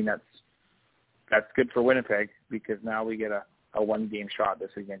I mean, that's good for Winnipeg because now we get a one-game shot this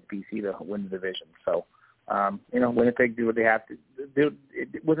against BC to win the division. So, Winnipeg do what they have to do.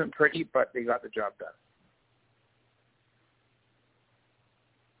 It wasn't pretty, but they got the job done.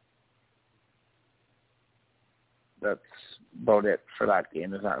 That's about it for that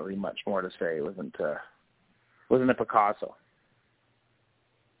game. There's not really much more to say. It wasn't a Picasso.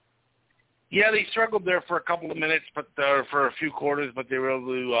 Yeah, they struggled there for a couple of minutes, but for a few quarters, but they were able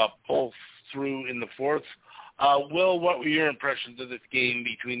to pull through in the fourth. Will, what were your impressions of this game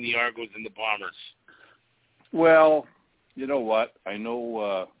between the Argos and the Bombers? Well, you know what? I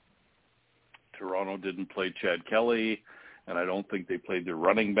know Toronto didn't play Chad Kelly, and I don't think they played their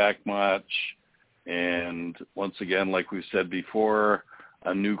running back much. And once again, like we said before,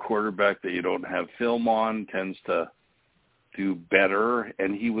 a new quarterback that you don't have film on tends to do better.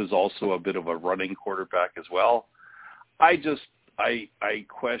 And he was also a bit of a running quarterback as well. I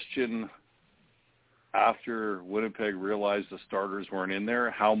question, after Winnipeg realized the starters weren't in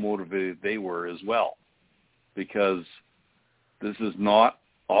there, how motivated they were as well. Because this is not,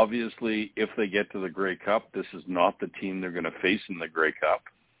 obviously, if they get to the Grey Cup, this is not the team they're going to face in the Grey Cup.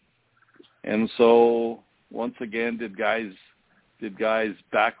 And so, once again, did guys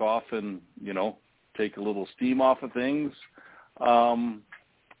back off and, take a little steam off of things? The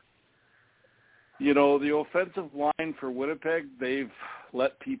offensive line for Winnipeg, they've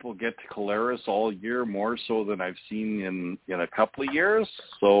let people get to Collaros all year, more so than I've seen in a couple of years.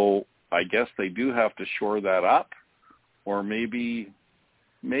 So I guess they do have to shore that up. Or maybe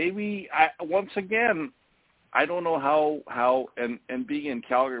once again, I don't know how and being in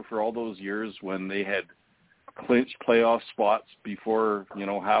Calgary for all those years when they had clinched playoff spots before,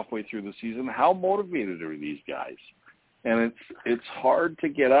 halfway through the season, how motivated are these guys? And it's hard to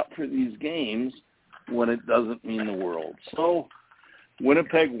get up for these games when it doesn't mean the world. So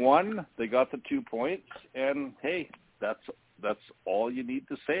Winnipeg won, they got the 2 points, and hey, that's all you need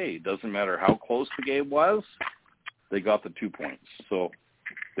to say. It doesn't matter how close the game was, they got the 2 points. So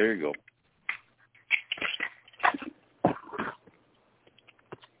there you go.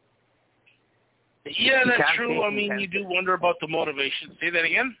 Yeah, that's true. I mean, you do wonder about the motivation. Say that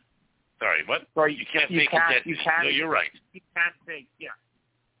again? Sorry, what? Sorry, you can't fake intensity. No, you're right. You can't fake, yeah.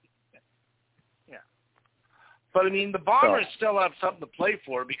 But, I mean, the Bombers still have something to play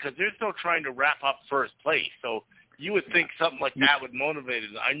for because they're still trying to wrap up first place. So you would think something like that would motivate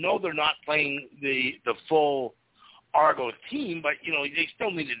them. I know they're not playing the full Argos team, but, they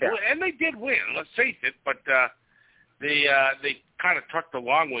still need to do it. And they did win, let's face it, but they kind of trucked the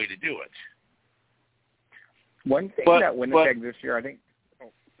long way to do it. One thing that Winnipeg this year, I think.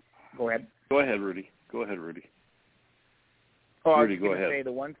 Go ahead. Go ahead, Rudy. Oh, Rudy, I was go ahead. Say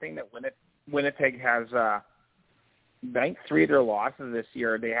the one thing that Winnipeg has, I think 3 of their losses this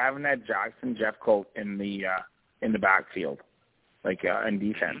year, they haven't had Jackson Jeffcoat in the backfield, in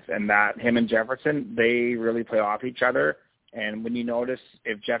defense, and that him and Jefferson, they really play off each other. And when you notice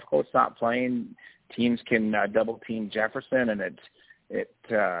if Jeffcoat's not playing, teams can double team Jefferson, and it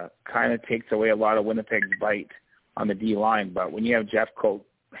kind of takes away a lot of Winnipeg's bite on the D line. But when you have Jeffcoat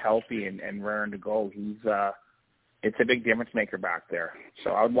healthy and raring to go, it's a big difference maker back there.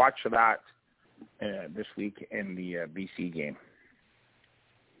 So I would watch for that this week in the BC game.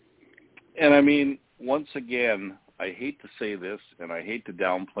 And I mean, once again, I hate to say this and I hate to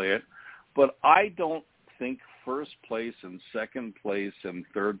downplay it, but I don't think first place and second place and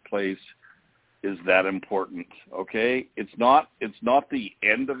third place is that important, okay? It's not the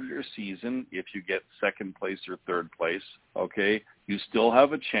end of your season if you get second place or third place, okay? You still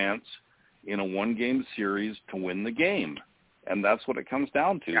have a chance in a one-game series to win the game, and that's what it comes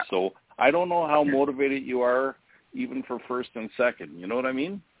down to. Yeah. So I don't know how motivated you are even for first and second. You know what I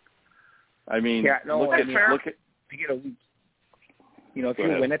mean? Look at you get a week. If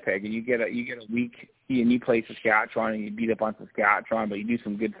you're Winnipeg and you get a week and you play Saskatchewan and you beat up on Saskatchewan, but you do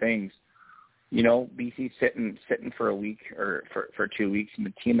some good things. BC's sitting for a week or for 2 weeks, and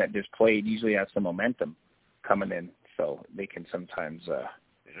the team that just played usually has some momentum coming in, so they can sometimes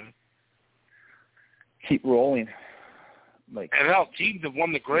keep rolling. And hell, teams have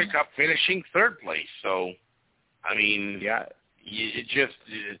won the Grey Cup finishing third place. So, I mean, you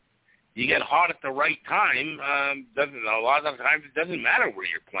get hot at the right time. A lot of times it doesn't matter where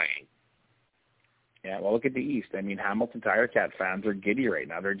you're playing. Yeah, well, look at the East. I mean, Hamilton Tiger Cat fans are giddy right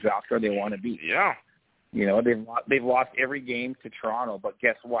now. They're exactly where they want to be. Yeah. They've lost every game to Toronto, but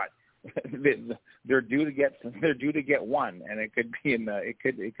guess what? they're due to get one, and it could be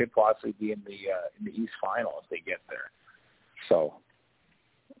it could possibly be in the East final if they get there. So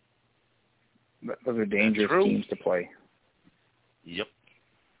those are dangerous teams to play. Yep.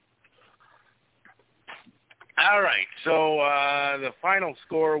 All right, so the final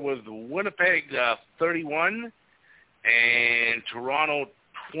score was Winnipeg 31 and Toronto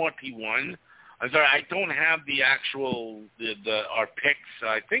 21. I'm sorry, I don't have the actual our picks.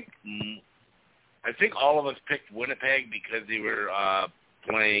 I think all of us picked Winnipeg because they were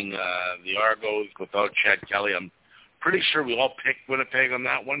playing the Argos without Chad Kelly. I'm pretty sure we all picked Winnipeg on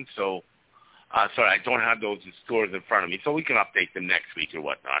that one. So, sorry, I don't have those scores in front of me, so we can update them next week or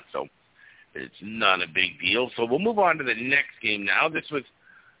whatnot. So it's not a big deal. So we'll move on to the next game now. It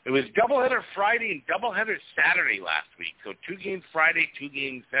was doubleheader Friday and doubleheader Saturday last week. So 2 games Friday, 2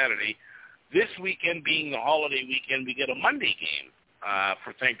 games Saturday. This weekend being the holiday weekend, we get a Monday game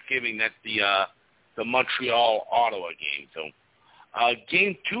for Thanksgiving. That's the Montreal-Ottawa game. So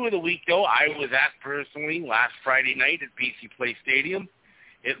game 2 of the week, though, I was at personally last Friday night at BC Place Stadium.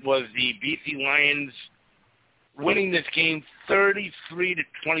 It was the BC Lions winning this game 33-26.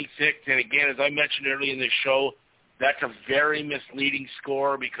 And again, as I mentioned earlier in the show, that's a very misleading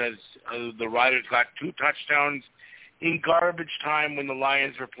score because the Riders got 2 touchdowns in garbage time when the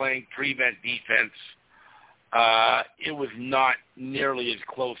Lions were playing prevent defense. It was not nearly as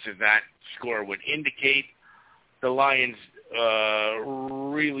close as that score would indicate. The Lions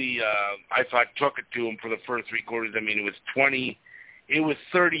really, I thought, took it to them for the first 3 quarters. I mean, it was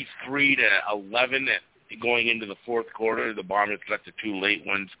 33-11 going into the fourth quarter. The Bombers got the 2 late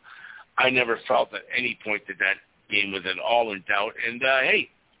ones. I never felt at any point that game was at all in doubt. And, hey,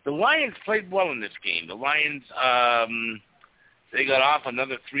 the Lions played well in this game. The Lions, they got off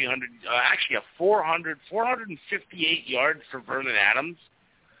another 458 yards for Vernon Adams.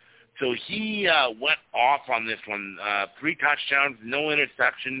 So he went off on this one. 3 touchdowns, no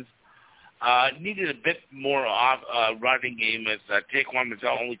interceptions. Needed a bit more running game as Taquan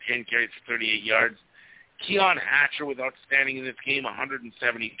Mazzell only 10 carries for 38 yards. Keon Hatcher was outstanding in this game,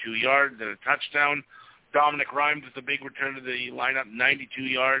 172 yards and a touchdown. Dominic Rhymes with a big return to the lineup, 92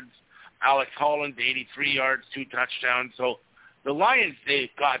 yards. Alex Holland, 83 yards, 2 touchdowns. So the Lions,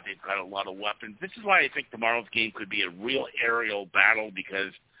 they've got a lot of weapons. This is why I think tomorrow's game could be a real aerial battle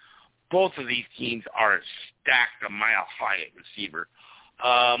because both of these teams are stacked a mile high at receiver.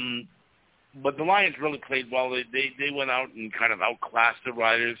 But the Lions really played well. They went out and kind of outclassed the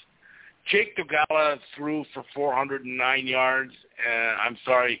Riders. Jake Dogala threw for 409 yards.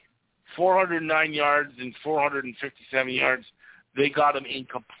 409 yards and 457 yards. They got him in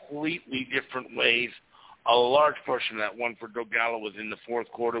completely different ways. A large portion of that one for Dogala was in the fourth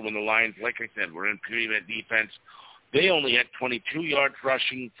quarter when the Lions, like I said, were in prevent defense. They only had 22 yards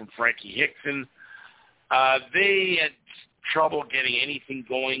rushing from Frankie Hickson. They had trouble getting anything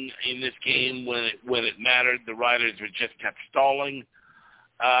going in this game when it mattered. The Riders were just kept stalling.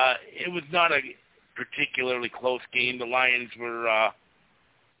 It was not a particularly close game. The Lions were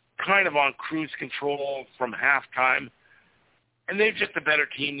kind of on cruise control from halftime. And they're just a better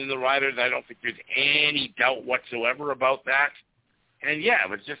team than the Riders. I don't think there's any doubt whatsoever about that. And, yeah, it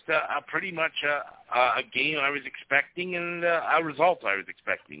was just pretty much a game I was expecting and a result I was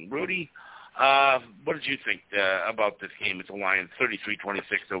expecting. Rudy, what did you think about this game as the Lions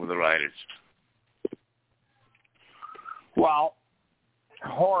 33-26 over the Riders? Well,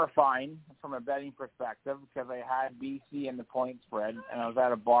 horrifying from a betting perspective because I had BC in the point spread and I was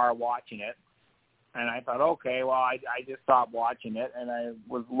at a bar watching it. And I thought, okay, well, I just stopped watching it. And I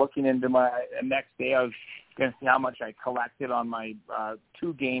was looking into the next day, I was going to see how much I collected on my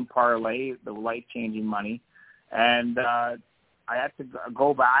 2-game parlay, the life-changing money. And I had to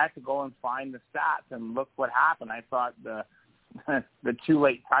go back. I had to go and find the stats and look what happened. I thought the 2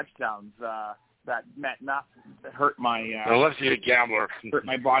 late touchdowns that meant nothing. That hurt my unless you're a gambler, hurt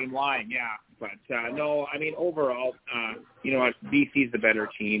my bottom line. Yeah, but no. I mean, overall, you know what? BC's the better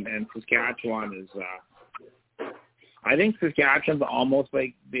team, and Saskatchewan is. I think Saskatchewan's almost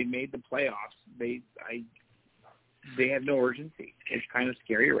like they made the playoffs. They have no urgency. It's kind of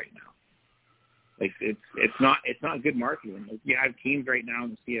scary right now. Like it's not good marketing. Like, you have teams right now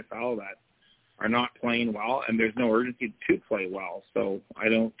in the CFL that are not playing well, and there's no urgency to play well. So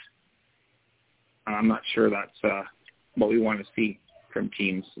I'm not sure that's what we want to see from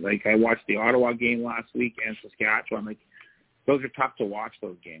teams. Like I watched the Ottawa game last week and Saskatchewan. Like those are tough to watch.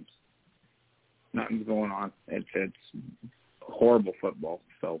 Those games. Nothing's going on. It's horrible football.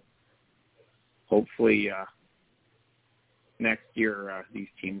 So hopefully next year these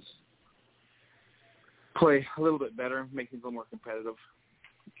teams play a little bit better, make things a little more competitive.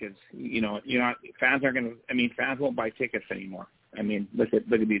 Because fans aren't going to. I mean, fans won't buy tickets anymore. I mean, look at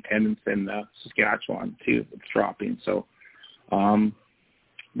the attendance in Saskatchewan too. It's dropping. So,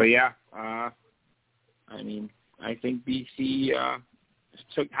 but yeah, I mean, I think BC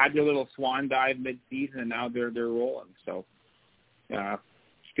had their little swan dive mid-season, and now they're rolling. So it's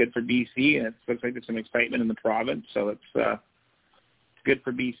good for BC, and it looks like there's some excitement in the province. So it's good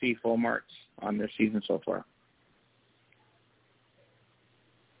for BC. Full marks on their season so far.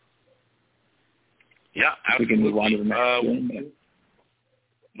 Yeah, absolutely. We can move on to the next game.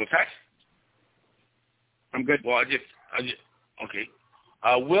 What's that? I'm good. Well, I just okay.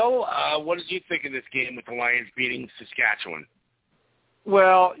 Will, what did you think of this game with the Lions beating Saskatchewan?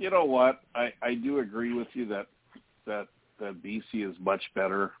 Well, you know what? I do agree with you that BC is much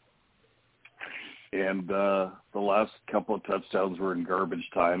better, and the last couple of touchdowns were in garbage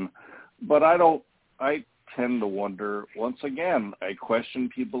time. But I tend to wonder, once again, I question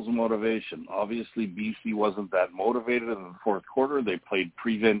people's motivation. Obviously, BC wasn't that motivated in the fourth quarter. They played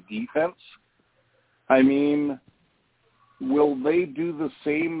prevent defense. I mean, will they do the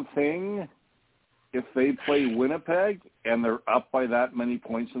same thing if they play Winnipeg and they're up by that many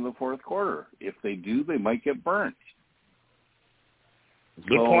points in the fourth quarter? If they do, they might get burnt.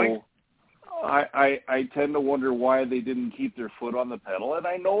 Good point. I tend to wonder why they didn't keep their foot on the pedal, and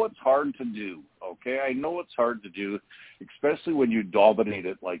I know it's hard to do, okay? I know it's hard to do, especially when you dominate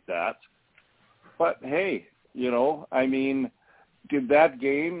it like that. But, hey, you know, I mean, did that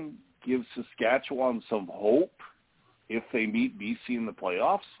game give Saskatchewan some hope if they meet BC in the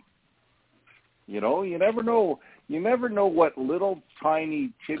playoffs? You know, you never know. You never know what little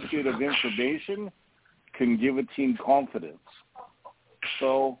tiny tidbit of information can give a team confidence.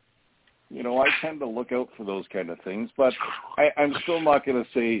 So, you know, I tend to look out for those kind of things, but I'm still not going to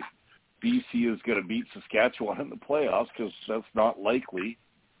say BC is going to beat Saskatchewan in the playoffs, because that's not likely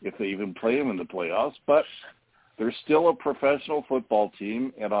if they even play them in the playoffs. But they're still a professional football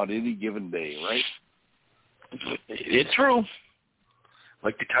team, and on any given day, right? It's true.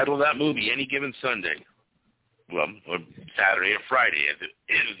 Like the title of that movie, Any Given Sunday. Well, or Saturday or Friday, as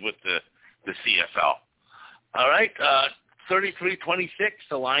it is with the CFL. All right, 33-26,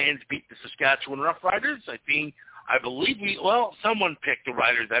 the Lions beat the Saskatchewan Roughriders. I believe someone picked the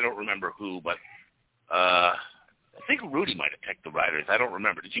Riders. I don't remember who, but I think Rudy might have picked the Riders. I don't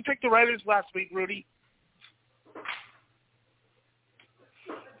remember. Did you pick the Riders last week, Rudy?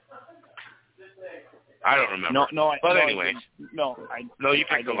 I don't remember. Anyways. You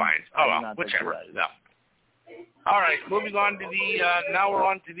picked the Lions. Oh, well, whichever. No. All right, moving on to now we're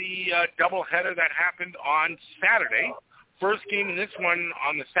on to the doubleheader that happened on Saturday. First game in this one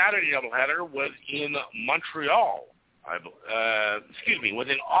on the Saturday doubleheader was in Montreal. Was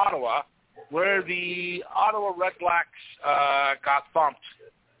in Ottawa, where the Ottawa Red Blacks got thumped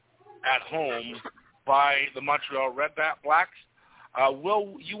at home by the Montreal Red Blacks.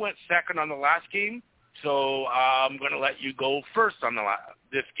 Will, you went second on the last game, so I'm going to let you go first on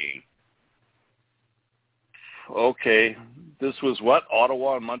this game. Okay. This was what?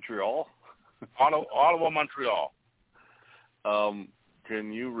 Ottawa and Montreal? Ottawa, Montreal.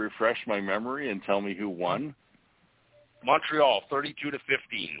 Can you refresh my memory and tell me who won? Montreal, 32-15.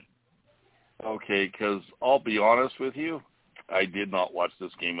 Okay, because I'll be honest with you, I did not watch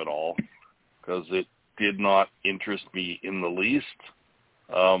this game at all, because it did not interest me in the least.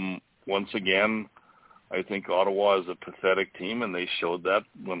 Once again, I think Ottawa is a pathetic team, and they showed that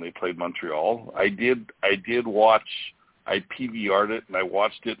when they played Montreal. I did watch. I PVR'd it, and I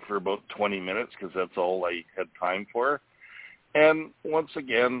watched it for about 20 minutes, because that's all I had time for. And once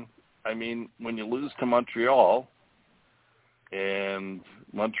again, I mean, when you lose to Montreal, and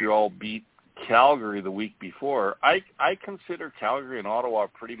Montreal beat Calgary the week before, I consider Calgary and Ottawa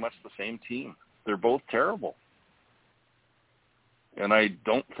pretty much the same team. They're both terrible. And I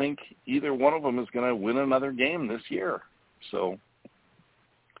don't think either one of them is going to win another game this year. So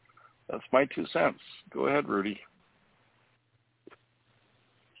that's my 2 cents. Go ahead, Rudy.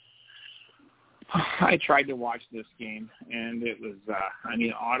 I tried to watch this game, and it was,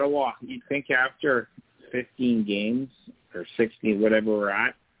 Ottawa, you'd think after 15 games or 16, whatever we're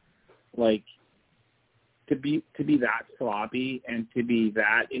at, like, to be that sloppy and to be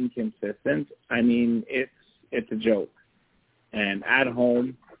that inconsistent, I mean, it's a joke. And at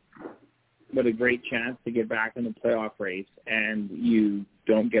home, what a great chance to get back in the playoff race, and you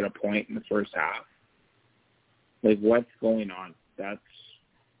don't get a point in the first half. Like, what's going on? That's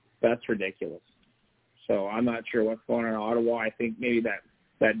ridiculous. So I'm not sure what's going on in Ottawa. I think maybe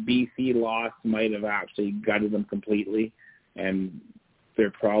that BC loss might have actually gutted them completely, and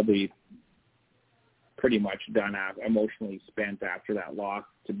they're probably pretty much done, emotionally spent after that loss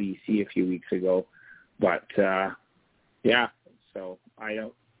to BC a few weeks ago. But, yeah, so I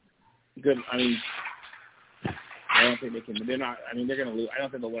don't think they can. They're not. I mean, they're going to lose. I don't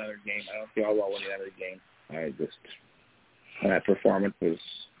think they'll win another game. I don't see Ottawa winning another game. That performance was,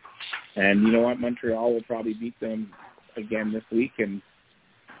 and you know what, Montreal will probably beat them again this week, and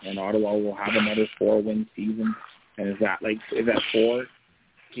Ottawa will have another 4-win season. And is that 4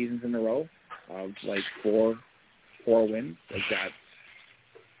 seasons in a row of like four wins? Like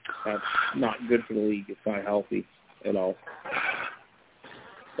that's not good for the league. It's not healthy at all.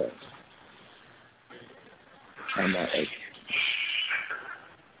 So I'm not like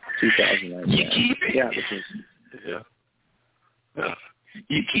 2009. You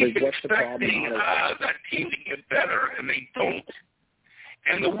keep expecting that team to get better, and they don't.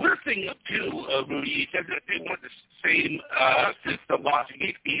 And the weird thing, too, Rudy, you said that they weren't the same since the loss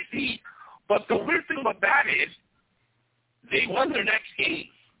against BC. But the weird thing about that is they won their next game.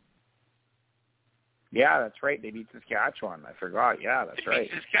 Yeah, that's right. They beat Saskatchewan. I forgot. Yeah, that's right.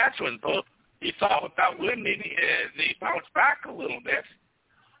 They beat Saskatchewan. So you saw with that win, they bounced back a little bit.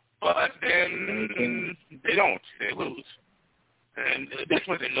 But then they don't. They lose. And this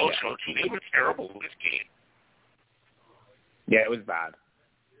was emotional, too. They were terrible in this game. Yeah, it was bad.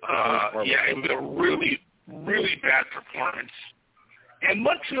 It was a really, really bad performance. And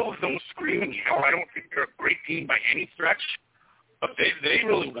Montreal don't scream and yell. I don't think they're a great team by any stretch. But they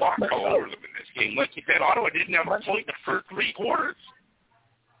really walked all over them in this game. Like you said, Ottawa didn't have a point the first 3 quarters.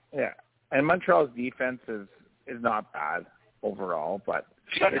 Yeah, and Montreal's defense is not bad overall, but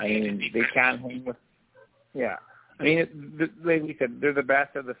I mean they can't hang with. Yeah, I mean like we said, they're the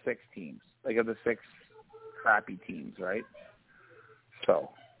best of the 6 teams, like of the 6 crappy teams, right?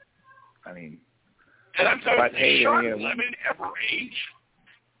 So, I mean, and I'm sorry, Sean Lemon ever age?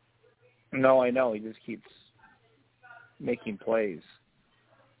 No, I know he just keeps making plays.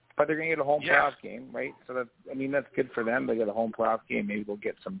 But they're going to get a home playoff game, right? So that's good for them. They get a home playoff game. Maybe they'll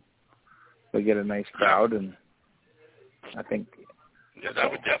get a nice crowd, and I think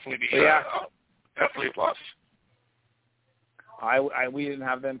that would definitely be definitely a plus. We didn't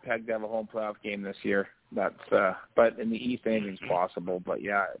have them pegged to have a home playoff game this year. That's but in the East, anything's possible. But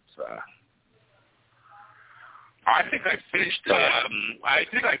yeah, it's. I think I finished. I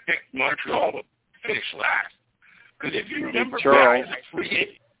think I picked Montreal to finish last. Because if you remember, Charles,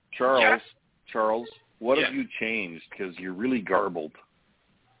 what have you changed? Because you're really garbled.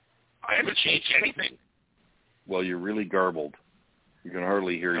 I haven't changed anything. Well, you're really garbled. You can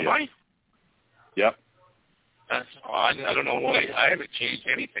hardly hear you. Am I? Yep. That's odd. I don't know why. I haven't changed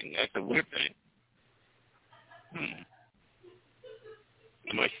anything. That's a weird thing.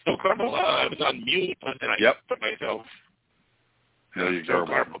 Am I still garbled? I was on mute, but then I put myself. No, you're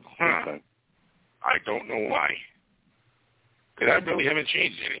garbled. Huh. I don't know why. Because I really haven't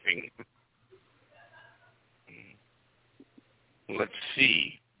changed anything. Let's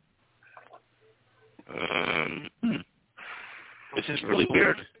see. This is really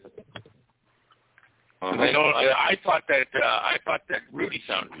weird. I thought that Rudy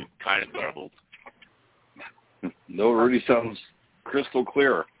sounded kind of garbled. No, Rudy sounds crystal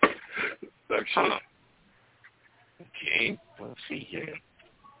clear. Actually. Okay, let's see here.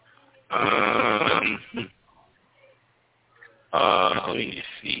 Let me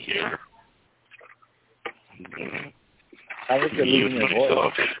see here. I think you're losing your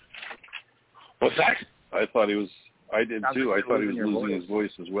voice. What's that? I did too. I thought he was losing his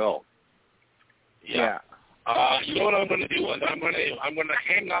voice as well. Yeah. You know what I'm going to do? I'm going to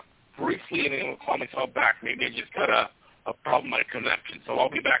hang up briefly and then I'll call myself back. Maybe I just got a problem with my connection. So I'll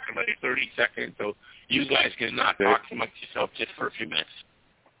be back in like 30 seconds. So you guys can not talk amongst yourself just for a few minutes.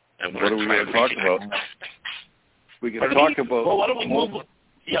 And what are we going to talk about? We can talk about. Well, why don't we move on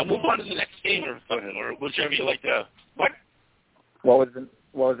to the next game or something, or whichever you like to. What? What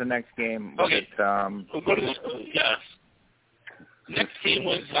was the next game? Okay. We'll go to next game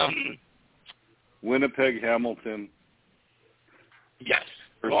was Winnipeg, Hamilton. Yes.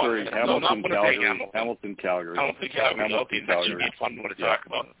 Hamilton, Calgary. Hamilton, Calgary. Okay, that should be a fun one to talk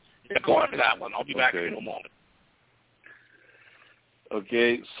about. Yeah, go on to that one. I'll be back in a moment.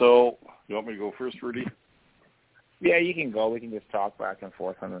 Okay, so you want me to go first, Rudy? Yeah, you can go. We can just talk back and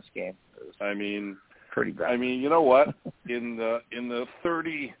forth on this game. I mean, pretty bad. I mean, you know what? In the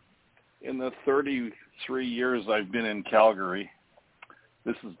 33 years I've been in Calgary,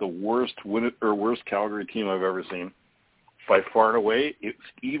 this is the worst Calgary team I've ever seen. By far and away, it's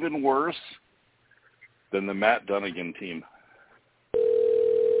even worse than the Matt Dunnigan team.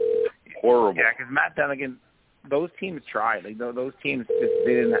 Horrible. Yeah, because Matt Dunnigan, those teams tried. Like those teams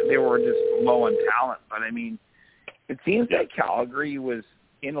they were just low on talent. But I mean, it seems like Calgary was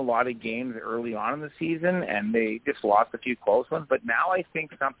in a lot of games early on in the season, and they just lost a few close ones. But now I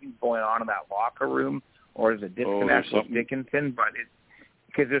think something's going on in that locker room, or there's a disconnect with Dickinson. But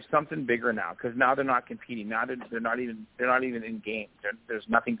because there's something bigger now. Because now they're not competing. Now they're not even in games. There's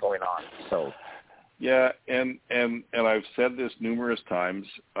nothing going on. So. Yeah, and I've said this numerous times.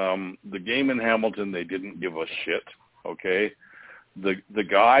 The game in Hamilton, they didn't give a shit. Okay, the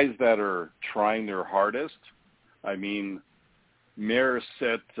guys that are trying their hardest. I mean, Mayer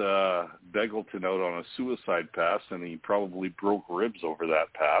set Beggleton out on a suicide pass, and he probably broke ribs over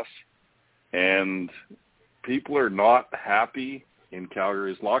that pass. And people are not happy in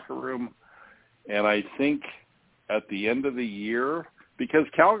Calgary's locker room. And I think at the end of the year, because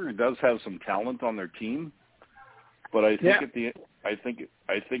Calgary does have some talent on their team, but I think at the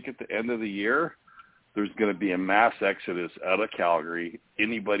end of the year, there's going to be a mass exodus out of Calgary.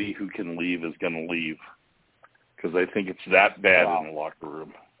 Anybody who can leave is going to leave, because I think it's that bad in the locker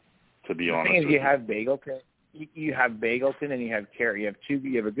room. To be honest, the thing is, you have Beggleton, and you have Carey.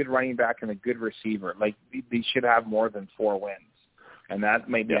 You have a good running back and a good receiver. Like, they should have more than 4 wins. And that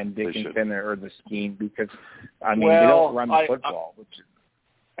might be on Dickinson or the scheme, because they don't run the football.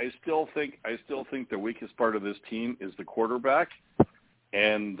 I still think the weakest part of this team is the quarterback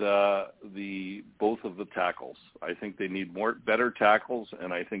and both of the tackles. I think they need better tackles,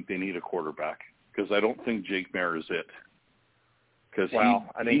 and I think they need a quarterback, because I don't think Jake Mayer is it.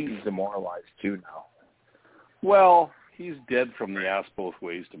 I think he's demoralized too now. Well, he's dead from the ass both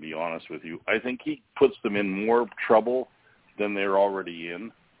ways, to be honest with you. I think he puts them in more trouble than they're already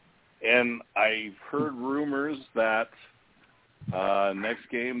in. And I've heard rumors that next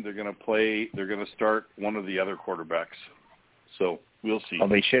game they're going to start one of the other quarterbacks. So we'll see. Well,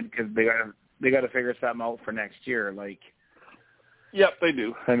 they should, because they got to figure something out for next year. Like, yep, they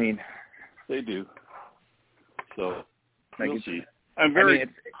do. I mean, they do. So we'll see.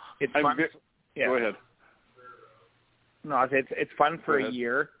 It's fun. Go ahead. No, it's fun for a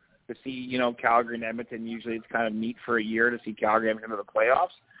year to see, Calgary and Edmonton. Usually it's kind of neat for a year to see Calgary and Edmonton into the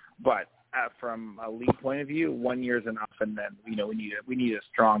playoffs. But from a league point of view, 1 year is enough, and then we need a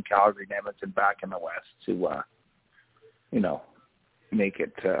strong Calgary and Edmonton back in the West to make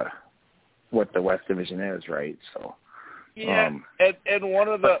it what the West Division is, right? So yeah, and one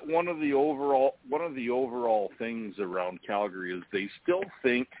of the overall things around Calgary is they still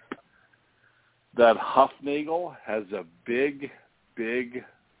think that Huffnagel has a big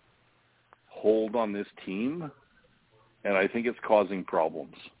hold on this team, and I think it's causing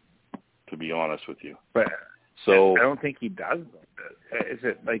problems, to be honest with you. But so I don't think he does. Is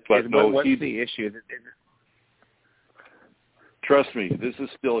it like? What's the issue? Trust me, this is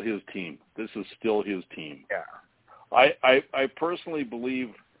still his team. Yeah. I personally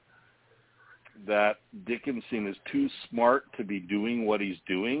believe that Dickinson is too smart to be doing what he's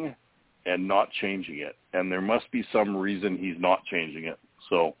doing and not changing it. And there must be some reason he's not changing it.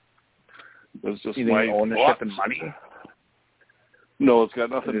 So that's just my ownership and money. No, it's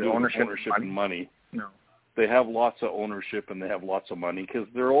got nothing to do with ownership and money. No. They have lots of ownership and they have lots of money because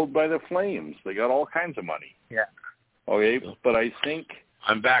they're owned by the Flames. They got all kinds of money. Yeah. Okay, but I think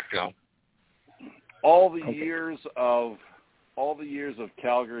I'm back now. All the years of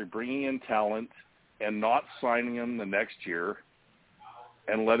Calgary bringing in talent and not signing them the next year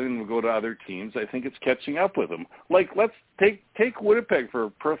and letting them go to other teams, I think it's catching up with them. Like, let's take Winnipeg for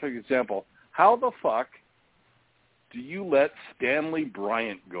a perfect example. How the fuck do you let Stanley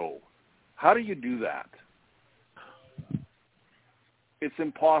Bryant go? How do you do that? It's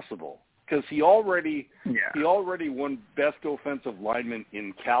impossible, because he already won best offensive lineman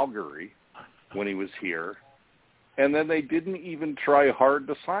in Calgary when he was here, and then they didn't even try hard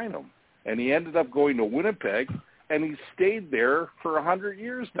to sign him. And he ended up going to Winnipeg, and he stayed there for 100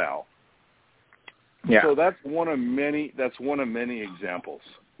 years now. Yeah. So that's one of many examples.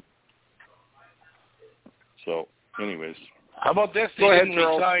 So, anyways. How about this? They didn't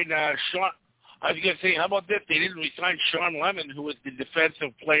resign Sean. I was going to say, how about this? They didn't resign Sean Lemon, who was the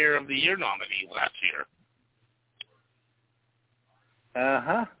Defensive Player of the Year nominee last year.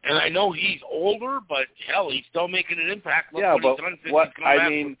 Uh-huh. And I know he's older, but hell, he's still making an impact. Look what he's done since what he's come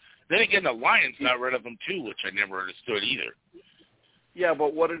back. Then again, the Lions got rid of him too, which I never understood either. Yeah,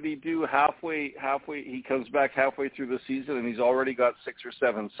 but what did he do halfway? He comes back halfway through the season, and he's already got 6 or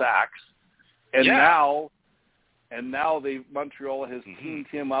 7 sacks. And now Montreal has teamed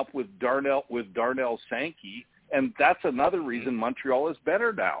him up with Darnell Sankey, and that's another reason Montreal is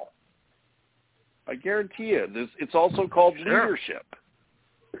better now. I guarantee you. It's also called leadership.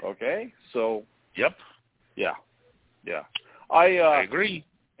 Okay? So, yep. Yeah. I agree.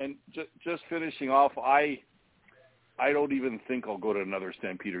 And just finishing off, I don't even think I'll go to another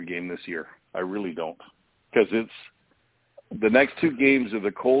Stampeder game this year. I really don't. Because the next 2 games are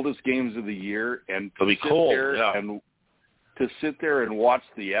the coldest games of the year, and to to sit there and watch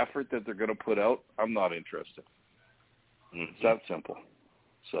the effort that they're going to put out, I'm not interested. It's that simple.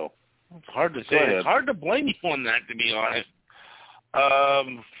 So it's hard to say. It's hard to blame you on that, to be honest.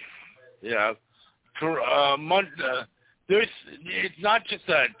 It's not just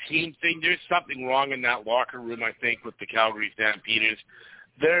a team thing. There's something wrong in that locker room, I think, with the Calgary Stampeders.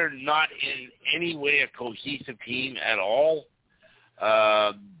 They're not in any way a cohesive team at all.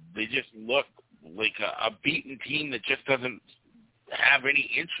 They just look like a beaten team that just doesn't have any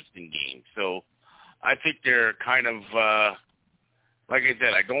interest in games. So I think they're kind of, like I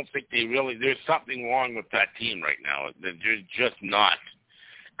said, I don't think there's something wrong with that team right now. They're just not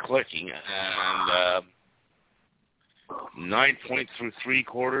clicking. And 9 points through 3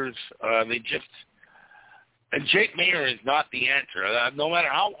 quarters, and Jake Mayer is not the answer. No matter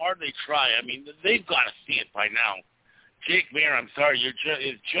how hard they try, I mean, they've got to see it by now. Jake Mayer, I'm sorry,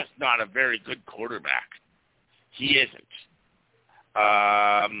 is just not a very good quarterback. He isn't.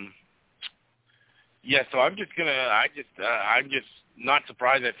 So I'm just not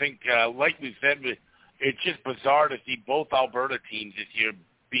surprised. I think, like we said, it's just bizarre to see both Alberta teams this year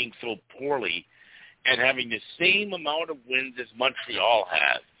being so poorly and having the same amount of wins as Montreal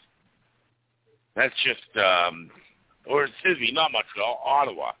has. That's just, not Montreal,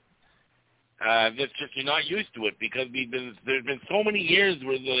 Ottawa. That's just, you're not used to it because there's been so many years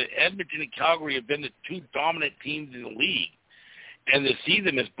where the Edmonton and Calgary have been the 2 dominant teams in the league. And to see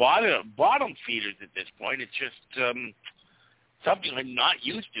them as bottom feeders at this point, it's just something I'm not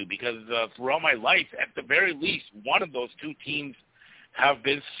used to because throughout my life, at the very least, one of those 2 teams have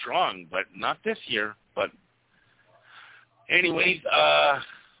been strong, but not this year. But anyways,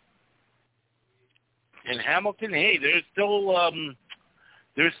 in Hamilton, hey, they're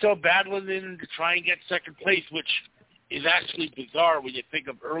still battling in to try and get second place, which is actually bizarre when you think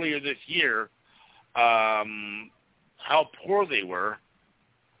of earlier this year how poor they were.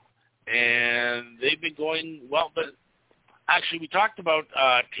 And they've been going well, but actually we talked about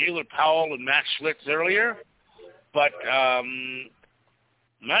Taylor Powell and Matt Schlitz earlier, but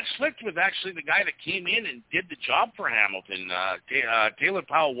Matt Schlitz was actually the guy that came in and did the job for Hamilton. Taylor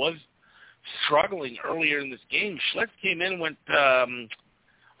Powell was struggling earlier in this game. Schlitz came in and went 11-19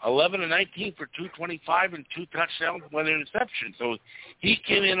 for 225 and 2 touchdowns, 1 interception. So he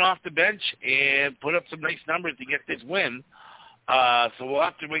came in off the bench and put up some nice numbers to get this win. So we'll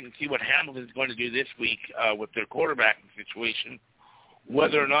have to wait and see what Hamilton's going to do this week with their quarterbacking situation,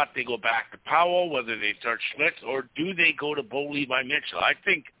 whether or not they go back to Powell, whether they start Schlitz, or do they go to Bo Levi Mitchell. I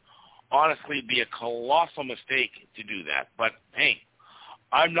think, honestly, it'd be a colossal mistake to do that. But, hey,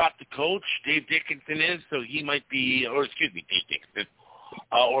 I'm not the coach. Dave Dickinson is, so he might be, or excuse me, Dave Dickinson.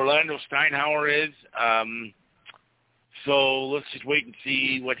 Orlando Steinhauer is. So let's just wait and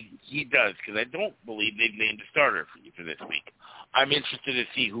see what he does, because I don't believe they've named a starter for this week. I'm interested to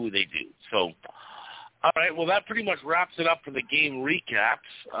see who they do. So, all right, well, that pretty much wraps it up for the game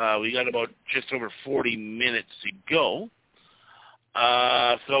recaps. We got about just over 40 minutes to go.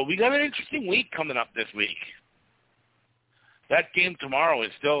 So we got an interesting week coming up this week. That game tomorrow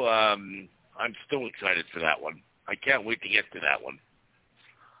is still, I'm still excited for that one. I can't wait to get to that one.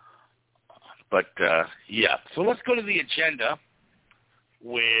 But, yeah, so let's go to the agenda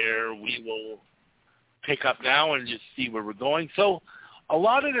where we will pick up now and just see where we're going. So a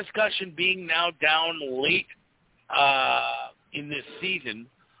lot of discussion being now down late in this season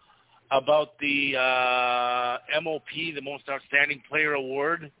about the MOP, the Most Outstanding Player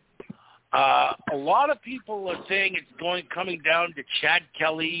Award. A lot of people are saying it's coming down to Chad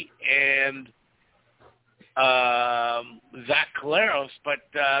Kelly and Zach Collaros, but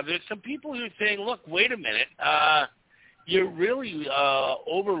there's some people who are saying, look, wait a minute, you're really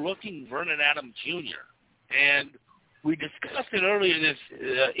overlooking Vernon Adams Jr. And we discussed it earlier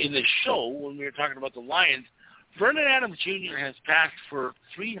in the show when we were talking about the Lions. Vernon Adams Jr. has passed for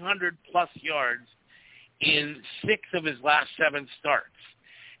 300-plus yards in 6 of his last 7 starts.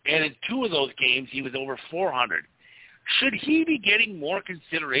 And in 2 of those games, he was over 400. Should he be getting more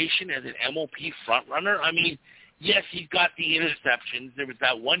consideration as an MOP frontrunner? I mean, yes, he's got the interceptions. There was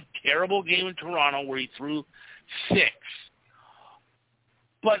that one terrible game in Toronto where he threw 6.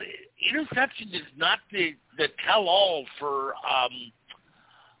 But interception is not the tell-all for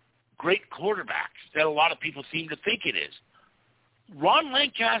great quarterbacks that a lot of people seem to think it is. Ron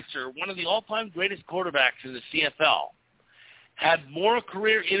Lancaster, one of the all-time greatest quarterbacks in the CFL, had more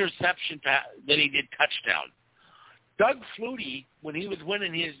career interception than he did touchdown. Doug Flutie, when he was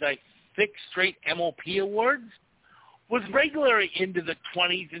winning his 6 straight MOP awards, was regularly into the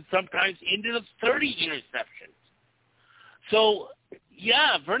 20s and sometimes into the 30 interceptions. So,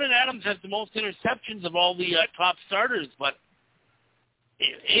 yeah, Vernon Adams has the most interceptions of all the top starters, but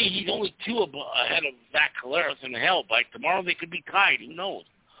he's only 2 ahead of Zach Collaros, and hell, by tomorrow they could be tied. Who knows?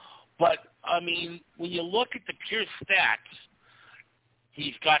 But, I mean, when you look at the pure stats,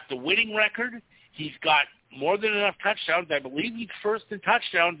 he's got the winning record. He's got more than enough touchdowns. I believe he's first in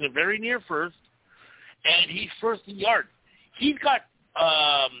touchdowns. They're very near first. And he's first in yards. He's got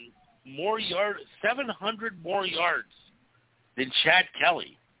more yards, 700 more yards than Chad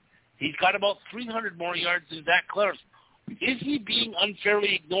Kelly. He's got about 300 more yards than Zach Collaros. Is he being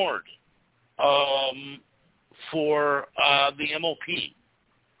unfairly ignored for the MOP?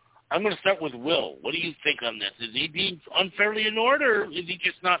 I'm going to start with Will. What do you think on this? Is he being unfairly ignored, or is he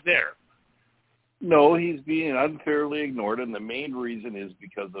just not there? No, he's being unfairly ignored, and the main reason is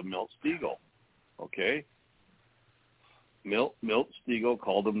because of Milt Stegall. Okay? Milt Stegall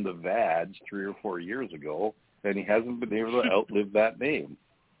called him the Vads 3 or 4 years ago, and he hasn't been able to outlive that name.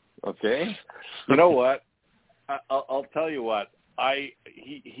 Okay? You know what? I'll tell you what. If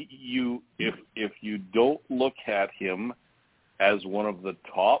you don't look at him as one of the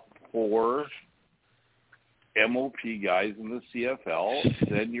top 4 MOP guys in the CFL,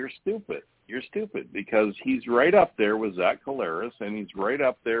 then you're stupid. You're stupid because he's right up there with Zach Collaros, and he's right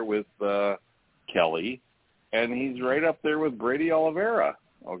up there with Kelly, and he's right up there with Brady Oliveira.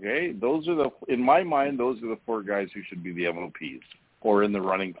 Okay, in my mind, those are the 4 guys who should be the MOPs or in the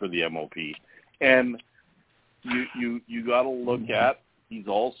running for the MOP. And you got to look at he's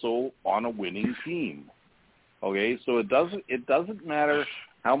also on a winning team. Okay, so it doesn't matter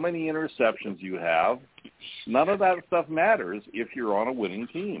how many interceptions you have. None of that stuff matters if you're on a winning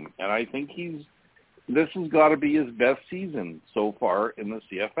team. And I think this has got to be his best season so far in the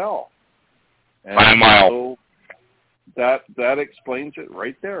CFL. And so that explains it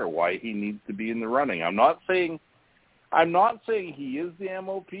right there, why he needs to be in the running. I'm not saying he is the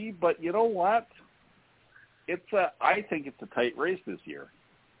MOP, but you know what? I think it's a tight race this year,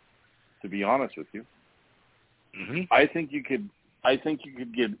 to be honest with you. Mm-hmm. I think you could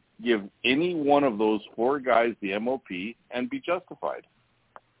give any one of those 4 guys the MOP and be justified.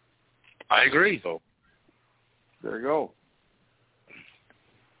 I agree. So there you go.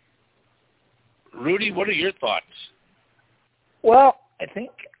 Rudy, what are your thoughts? Well, I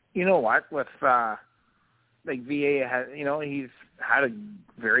think, you know what, with VA has, he's had a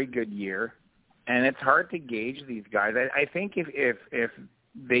very good year, and it's hard to gauge these guys. I think if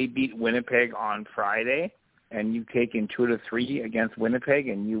they beat Winnipeg on Friday and you take in 2 to 3 against Winnipeg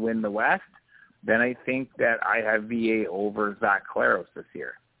and you win the West, then I think that I have VA over Zach Collaros this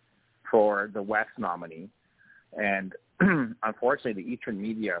year for the West nominee. And unfortunately, the Eastern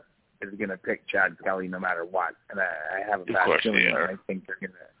media is going to pick Chad Kelly no matter what. And I have a bad feeling that I think they're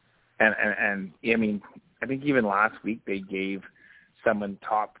going to. And I mean, I think even last week they gave someone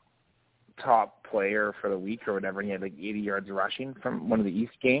top player for the week or whatever, and he had like 80 yards rushing from one of the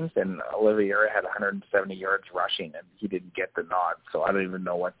East games, and Oliveira had 170 yards rushing, and he didn't get the nod. So I don't even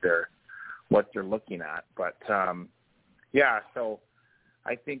know what they're looking at. But yeah, so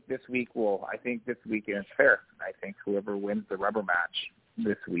I think this weekend it's fair. I think whoever wins the rubber match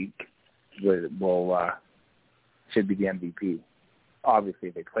this week will should be the MVP. Obviously,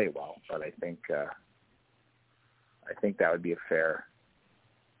 if they play well, but I think that would be a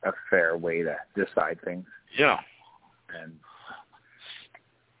fair way to decide things. Yeah. And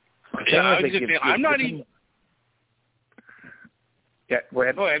I'm not even. Yeah, go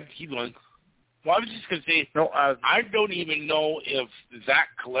ahead. Go ahead. Keep going. Well, I was just going to say, I don't even know if Zach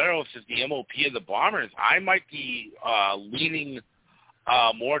Collaros is the MOP of the Bombers. I might be leaning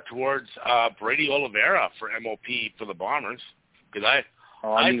more towards Brady Oliveira for MOP for the Bombers, because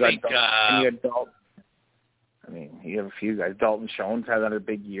I think. You have a few guys. Dalton Schoen's had another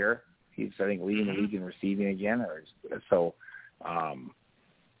big year. He's, I think, leading the league in receiving again. There's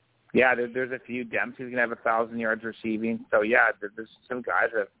a few. Dempsey's going to have 1,000 yards receiving. So, yeah, there's some guys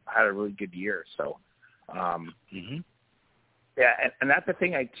that have had a really good year. So, yeah, and that's the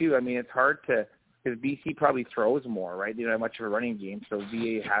thing, it's hard to – because BC probably throws more, right? They don't have much of a running game, so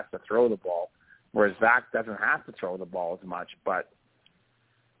VA has to throw the ball, whereas Zach doesn't have to throw the ball as much, but –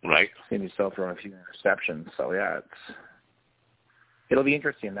 right. And he's still throwing a few interceptions. So, yeah, it'll be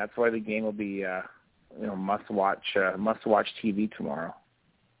interesting. That's why the game will be, must-watch TV tomorrow.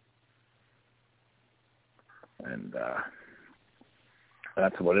 And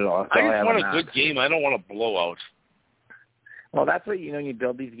that's what it'll. I just want a good game. I don't want a blowout. Well, that's what, you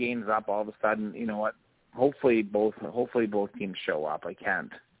build these games up all of a sudden, you know what, hopefully both teams show up. I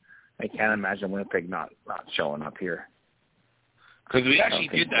can't imagine Winnipeg not showing up here. Because we actually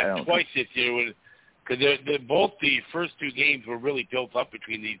did that twice this year Because both the first two games were really built up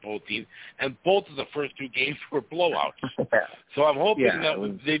between these both teams, and both of the first two games were blowouts. So I'm hoping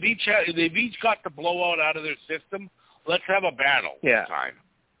that they've each got the blowout out of their system. Let's have a battle this time.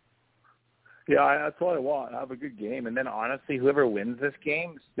 Yeah, that's what I want. Have a good game. And then, honestly, whoever wins this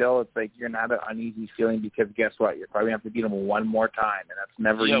game, still, it's like you're not an uneasy feeling because guess what? You're probably going to have to beat them one more time, and that's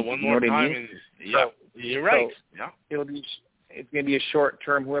never easy. One more time. You're right. It's going to be a short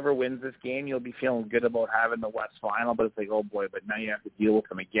term. Whoever wins this game, you'll be feeling good about having the West Final, but it's like, oh, boy, but now you have to deal with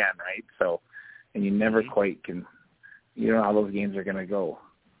them again, right? So, and you never quite can – you don't know how those games are going to go.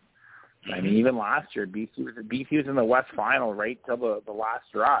 I mean, even last year, BC was in the West Final right till the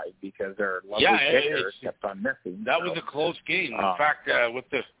last drive because their lovely kickers kept on missing. That was a close game. In fact, with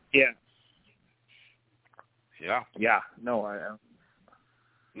the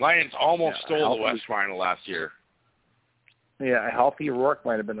Lions almost stole the West Final last year. Yeah, a healthy Rourke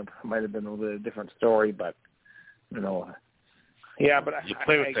might have been a little different story, but you know, but you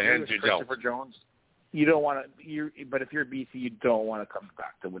play with the hands you're dealt. Christopher Jones. You don't want to. But if you're BC, you don't want to come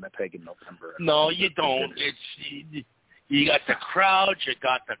back to Winnipeg in November. No, you don't. You got the crowd, you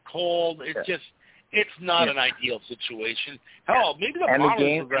got the cold. It's not an ideal situation. Hell, maybe the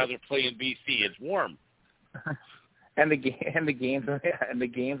Bombers would rather play in BC. It's warm. and the games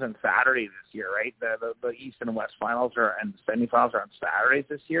on Saturday this year, right? The East and West finals and the semifinals are on Saturdays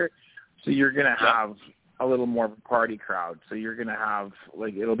this year, so you're gonna have a little more of a party crowd. So you're gonna have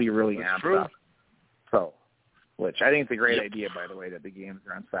it'll be really amped up. So, which I think is a great idea, by the way, that the games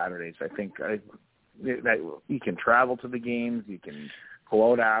are on Saturdays. I think that you can travel to the games, you can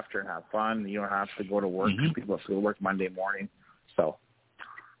go out after and have fun. You don't have to go to work. People have to go to work Monday morning. So,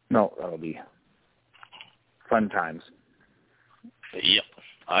 no, that'll be fun times. Yep,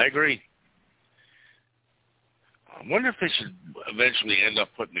 I agree. I wonder if they should eventually end up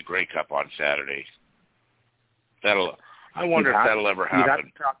putting the Grey Cup on Saturdays. I wonder if that'll ever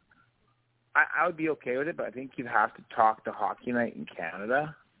happen. I would be okay with it, but I think you'd have to talk to Hockey Night in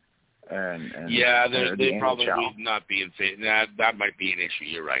Canada. And they probably would not be in favor. That might be an issue.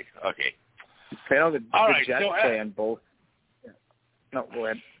 You're right. Okay. I know the Jets play on both. Yeah. No, go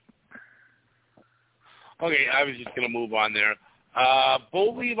ahead. Okay, I was just going to move on there.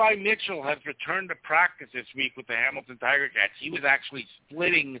 Bo Levi Mitchell has returned to practice this week with the Hamilton Tiger Cats. He was actually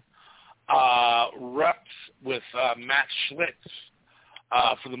splitting reps with Matt Schlitz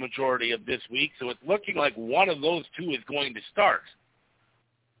for the majority of this week, so it's looking like one of those two is going to start.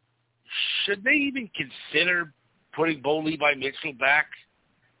 Should they even consider putting Bo Levi Mitchell back?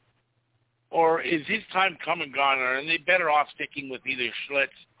 Or is his time come and gone, or are they better off sticking with either Schlitz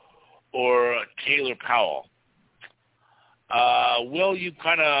or Taylor Powell? Will, you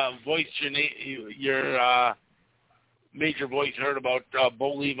kind of voiced your major voice heard about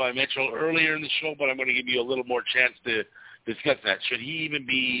Bo Levi Mitchell earlier in the show, but I'm going to give you a little more chance to discuss that. Should they even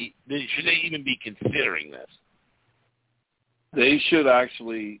be considering this? They should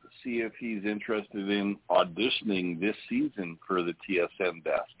actually see if he's interested in auditioning this season for the TSN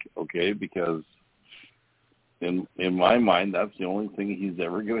desk, okay? Because in my mind, that's the only thing he's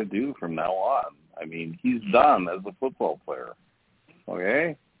ever going to do from now on. I mean, he's done as a football player,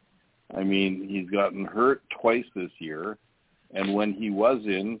 okay? I mean, he's gotten hurt twice this year, and when he was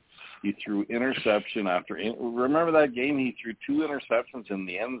in, he threw interception after remember that game? He threw 2 interceptions in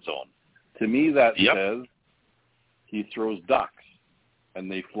the end zone. To me, that says he throws ducks, and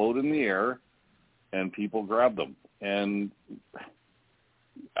they float in the air, and people grab them. And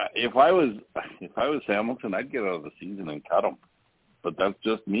if I was Hamilton, I'd get out of the season and cut him. But that's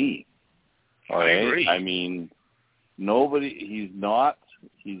just me. I agree. I mean, he's not.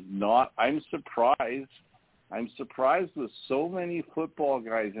 I'm surprised with so many football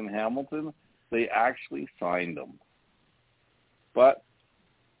guys in Hamilton, they actually signed him. But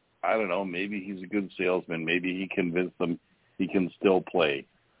I don't know, maybe he's a good salesman. Maybe he convinced them he can still play.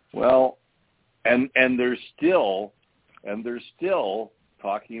 Well, and they're still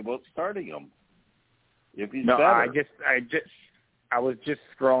talking about starting him. If he's better. I was just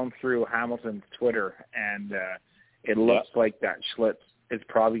scrolling through Hamilton's Twitter, and it looks like that Schlitz is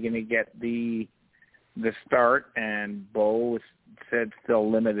probably going to get the start, and Bo said still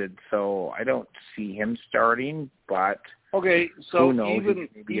limited, so I don't see him starting. But okay, so who knows?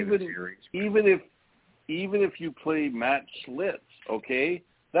 Even if you play Matt Schlitz, okay,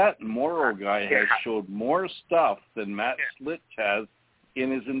 that Morrow guy has showed more stuff than Matt Schlitz has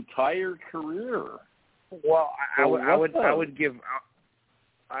in his entire career. Well, I would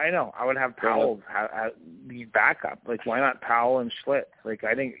have Powell be backup. Like, why not Powell and Schlitz? Like,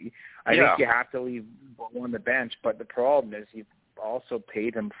 I think you have to leave Bo on the bench. But the problem is, also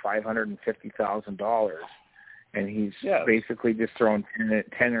paid him $550,000, and he's basically just thrown 10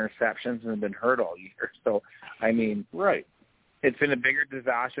 interceptions and been hurt all year. So, I mean, right, it's been a bigger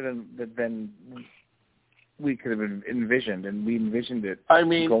disaster than we could have envisioned, and we envisioned it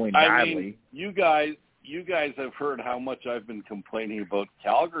going badly. You guys have heard how much I've been complaining about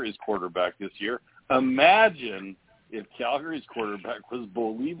Calgary's quarterback this year. Imagine if Calgary's quarterback was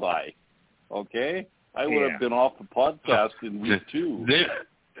Bo Levi, okay? I would have been off the podcast in week 2.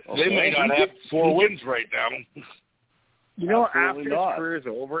 They may not have 4 wins right now. You know, after his career is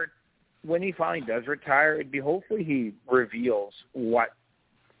over, when he finally does retire, it'd be hopefully he reveals what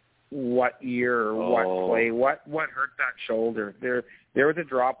year or what play, what hurt that shoulder. There was a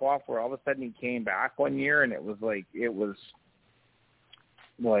drop off where all of a sudden he came back one year, and it was like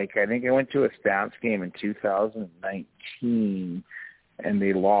I think I went to a Stamps game in 2019 and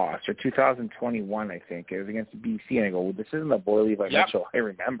they lost, or 2021 I think. It was against BC, and I go, well, this isn't the Boy Levi Mitchell I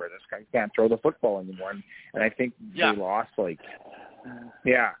remember. This guy can't throw the football anymore. And I think they lost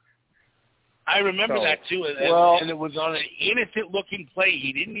I remember that too, and it was on an innocent-looking play.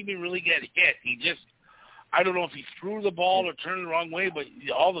 He didn't even really get hit. He just, I don't know if he threw the ball or turned the wrong way, but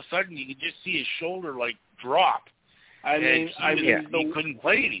all of a sudden you could just see his shoulder drop. He couldn't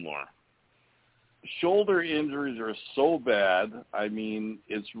play anymore. Shoulder injuries are so bad. I mean,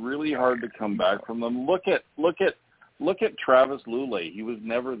 it's really hard to come back from them. Look at Travis Lulay. He was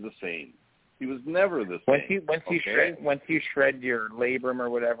never the same. He was never the same. Once you shred your labrum or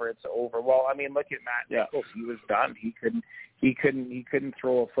whatever, it's over. Well, I mean, look at Matt Nichols. He was done. He couldn't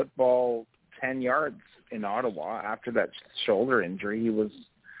throw a football 10 yards in Ottawa after that shoulder injury. He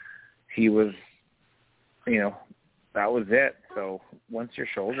was, that was it. So once your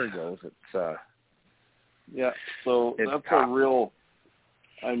shoulder goes, it's So that's tough. a real.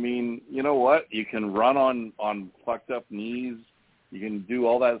 I mean, you know what? You can run on fucked up knees. You can do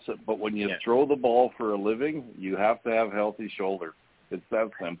all that stuff, but when you throw the ball for a living, you have to have healthy shoulder. It's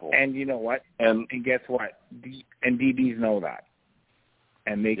that simple. And you know what? And guess what? DBs know that,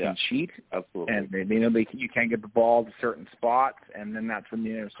 and they can cheat. Absolutely. And they know you can't get the ball to certain spots, and then that's when the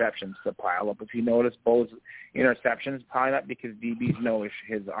interceptions pile up. If you notice, Bo's interceptions pile up because DBs know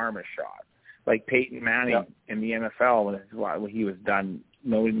his arm is shot. Like Peyton Manning in the NFL when he was done.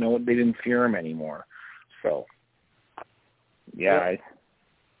 No, they didn't fear him anymore. So. Yeah,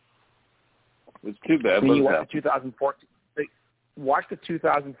 it's too bad. When you watch the 2014, watch the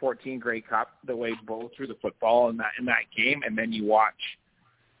 2014 Grey Cup, the way Bo threw the football in that game, and then you watch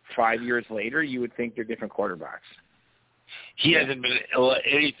 5 years later, you would think they're different quarterbacks. He hasn't been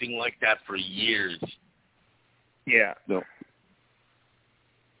anything like that for years. Yeah. No.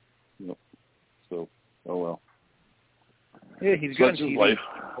 So, oh well. Yeah, he's good. Such is life.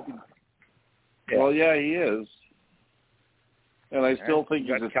 Yeah. Well, yeah, he is. And I still think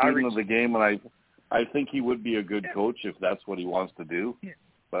he's a student of the game, and I think he would be a good coach if that's what he wants to do. Yeah.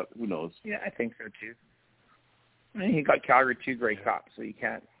 But who knows? Yeah, I think so too. I mean, he got Calgary 2 Grey Cups, so you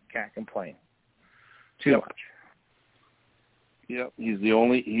can't complain too much. Yeah, he's the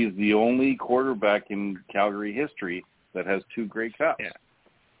only quarterback in Calgary history that has 2 Grey Cups. Yeah.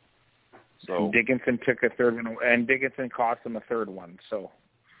 So and Dickinson took a third one, and Dickinson cost him a third one. So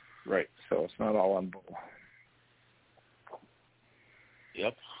right. So it's not all on Bo.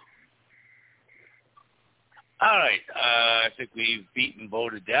 Yep. All right. I think we've beaten Bo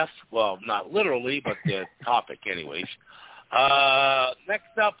to death. Well, not literally, but the topic anyways.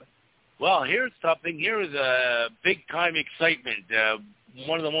 Next up, well, here's something. Here is a big-time excitement.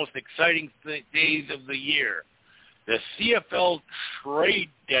 One of the most exciting days of the year. The CFL trade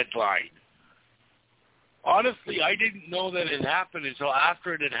deadline. Honestly, I didn't know that it happened until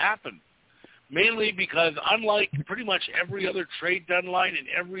after it had happened. Mainly because unlike pretty much every other trade deadline in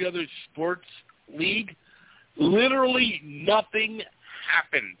every other sports league, literally nothing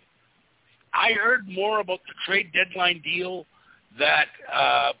happened. I heard more about the trade deadline deal that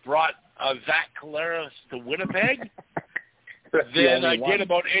brought Zach Collaros to Winnipeg than I did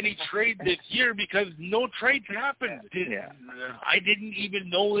about any trade this year because no trades happened. I didn't even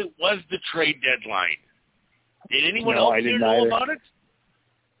know it was the trade deadline. Did anyone else here know about it?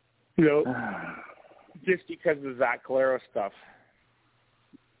 No, just because of the Zach Collaros stuff.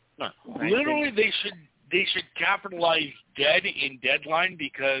 No. Literally, they should capitalize dead in deadline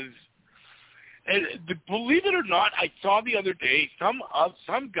because, believe it or not, I saw the other day some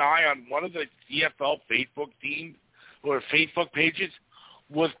guy on one of the CFL Facebook teams or Facebook pages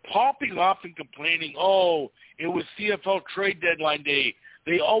was popping off and complaining, oh, it was CFL trade deadline day.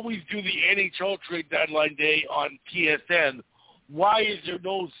 They always do the NHL trade deadline day on TSN. Why is there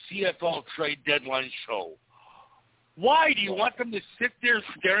no CFL trade deadline show? Why? Do you want them to sit there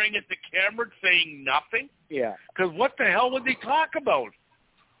staring at the camera saying nothing? Yeah. Because what the hell would they talk about?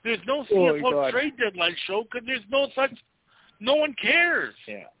 There's no CFL trade deadline show because there's no one cares.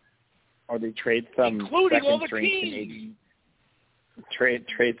 Yeah. Or they trade some including all the second-string teams. Canadian.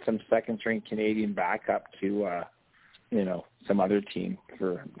 Trade some second-string Canadian backup to, some other team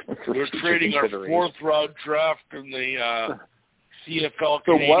for We're trading our fourth-round draft in the CFL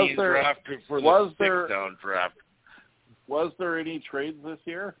So Canadian draft for the sixth-round draft. Was there any trades this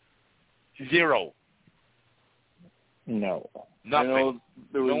year? Zero. No. Nothing.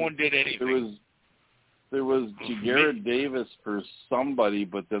 No one did anything. There was Jared Davis for somebody,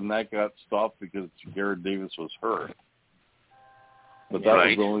 but then that got stopped because Jared Davis was hurt. But that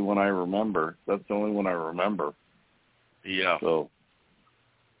was the only one I remember. That's the only one I remember. Yeah. So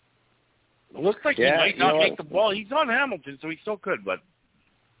it looks like he might not make the ball. He's on Hamilton, so he still could, but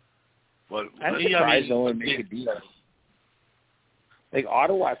I'm surprised no one make a deal. Like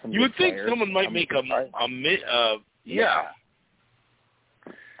Ottawa, some you would think players. someone might make a yeah.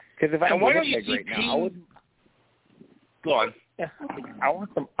 Because if I'm why don't Winnipeg you see right now, I would go on. Yeah, I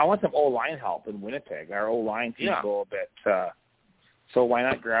want some O-line help in Winnipeg. Our O-line seems a little bit. So why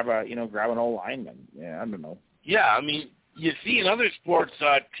not grab an O-lineman? Yeah, I don't know. Yeah, I mean, you see in other sports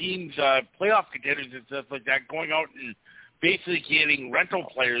teams, playoff contenders and stuff like that, going out and basically getting rental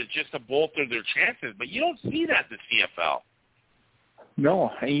players just to bolster their chances, but you don't see that in the CFL.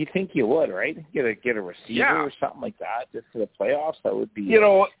 No, and you think you would, right? Get a receiver or something like that just for the playoffs. That would be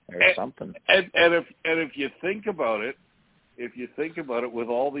or something. And if you think about it, with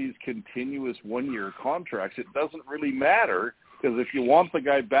all these continuous 1-year contracts, it doesn't really matter because if you want the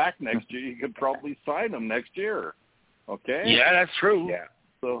guy back next year, you could probably sign him next year. Okay? Yeah, that's true. Yeah.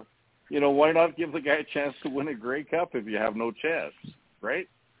 So, why not give the guy a chance to win a Grey Cup if you have no chance, right?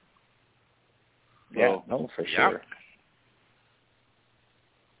 Yeah, no, for sure.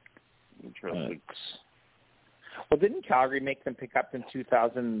 Interesting. Well, didn't Calgary make them pick up in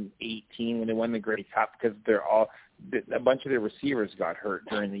 2018 when they won the Grey Cup because a bunch of their receivers got hurt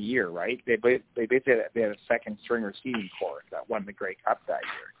during the year, right? They basically had a second string receiving corps that won the Grey Cup that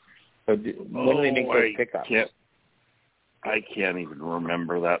year. So when did they make those pickups? I can't even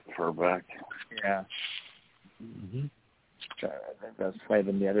remember that far back. Yeah. Mm-hmm. I think that's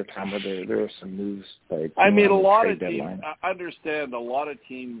maybe the other time where there was some moves. I mean, a lot of teams. I understand a lot of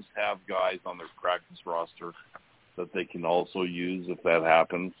teams have guys on their practice roster that they can also use if that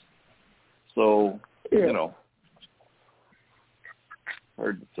happens. So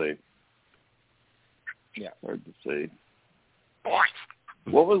hard to say. Yeah, hard to say.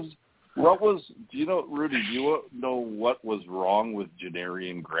 What was? Do you know, Rudy? Do you know what was wrong with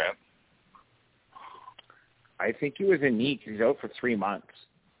Janarian Grant? I think it was a knee. He's out for 3 months.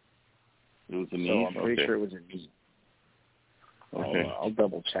 It was a knee? So I'm pretty sure it was a knee. Okay. I'll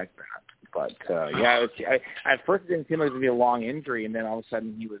double check that. But at first it didn't seem like it was going to be a long injury, and then all of a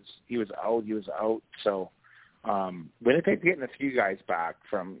sudden he was out. So Winnipeg's getting a few guys back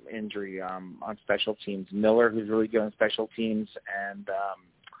from injury on special teams. Miller, who's really good on special teams, and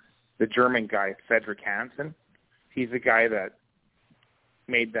the German guy, Cedric Hansen. He's the guy that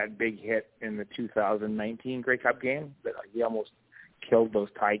made that big hit in the 2019 Grey Cup game. That he almost killed those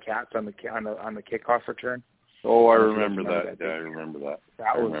Ticats on the kickoff return. Oh, I remember that. Yeah, I remember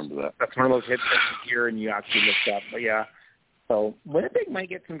that. That's one of those hits that you hear and you actually look up. But yeah, so Winnipeg might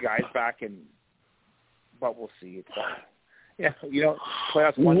get some guys back, but we'll see. It's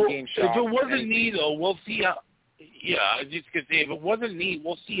playoffs one game shot. If it wasn't knee, though, we'll see how. Yeah, I was just gonna say if it wasn't knee,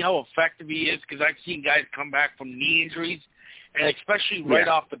 we'll see how effective he is because I've seen guys come back from knee injuries. And especially right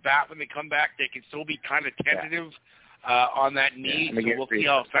off the bat when they come back, they can still be kind of tentative on that knee. So we'll see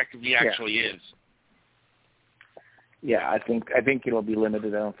how effective he actually is. Yeah, I think it'll be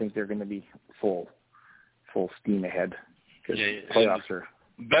limited. I don't think they're going to be full steam ahead because playoffs are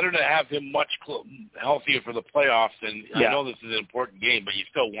better to have him much healthier for the playoffs. And I know this is an important game, but you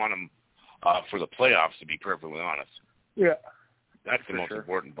still want him for the playoffs. To be perfectly honest. Yeah, that's the most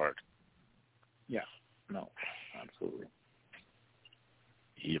important part. Yeah. No. Absolutely.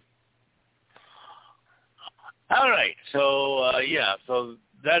 Yep. All right. So, so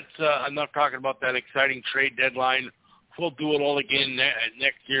that's enough talking about that exciting trade deadline. We'll do it all again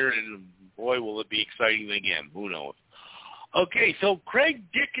next year, and boy, will it be exciting again. Who knows? Okay, so Craig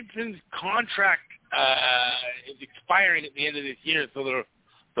Dickinson's contract is expiring at the end of this year, so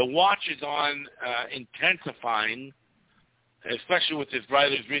the watch is on intensifying, especially with his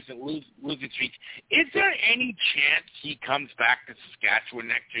brother's recent losing streak. Is there any chance he comes back to Saskatchewan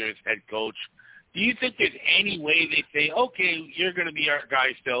next year as head coach? Do you think there's any way they say, okay, you're going to be our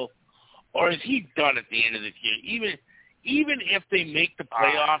guy still? or is he done at the end of this year? Even if they make the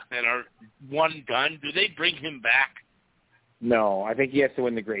playoffs and are one done, do they bring him back? No, I think he has to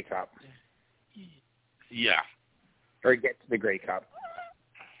win the Grey Cup. Yeah. Or get to the Grey Cup.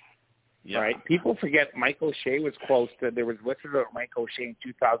 Yeah. Right? People forget Mike O'Shea was close to, there was listed about Mike O'Shea in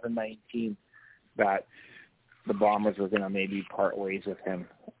 2019 that the Bombers were going to maybe part ways with him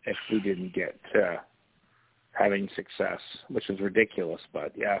if he didn't get having success, which was ridiculous.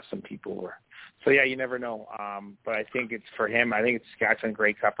 But, yeah, some people were. So, yeah, you never know. But I think it's for him, I think it's Saskatchewan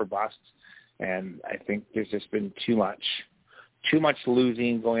Grey Cup or bust. And I think there's just been too much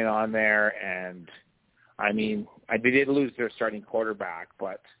losing going on there. And, I mean, they did lose their starting quarterback,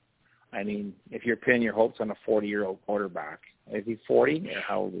 but, I mean, if you're pinning your hopes on a 40-year-old quarterback, is he 40? Or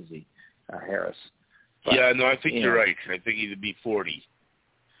how old is he, Harris? But, yeah, no, I think you're right. I think he'd be 40.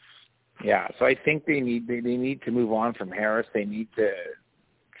 Yeah, so I think they need to move on from Harris. They need to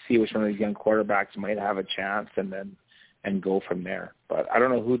see which one of these young quarterbacks might have a chance, and go from there. But I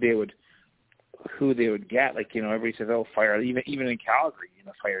don't know who they would get. Like, you know, everybody says, "Oh, fire!" Even in Calgary, you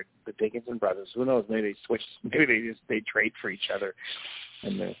know, fire the Dickinson brothers. Who knows? Maybe they switch. Maybe they trade for each other.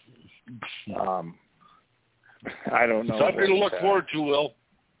 And I don't know. Something to look forward to, Will.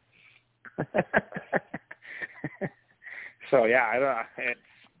 So yeah, I don't.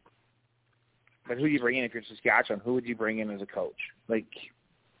 But who do you bring in if you're Saskatchewan? Who would you bring in as a coach? Like,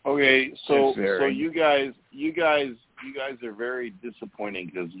 okay, so you guys are very disappointing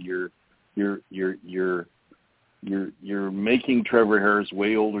because you're making Trevor Harris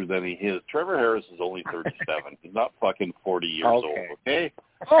way older than he is. Trevor Harris is only 37. He's not fucking 40 years old. Okay.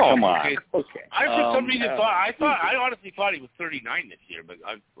 Oh, come on. Okay. I for some reason I honestly thought he was 39 this year, but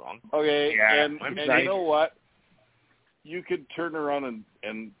I'm wrong. Okay, yeah, and you know what? You could turn around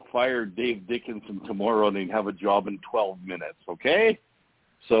and fire Dave Dickinson tomorrow and he'd have a job in 12 minutes, okay?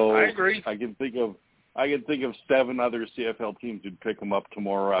 So I agree. I can think of 7 other CFL teams who'd pick him up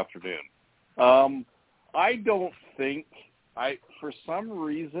tomorrow afternoon. I don't think for some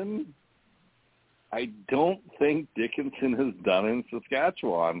reason I don't think Dickinson is done in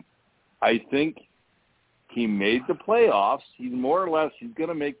Saskatchewan. I think he made the playoffs. He's more or less going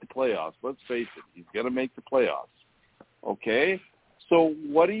to make the playoffs. Let's face it, he's going to make the playoffs. Okay? So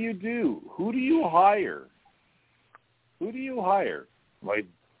what do you do? Who do you hire? Like,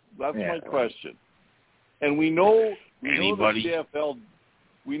 that's my question. And we know the CFL.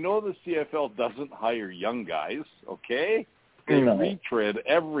 We know the CFL doesn't hire young guys. Okay? They retread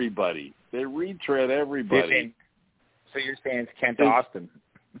everybody. So you're saying it's Kent Austin?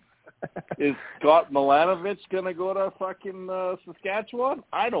 Is Scott Milanovic going to go to fucking Saskatchewan?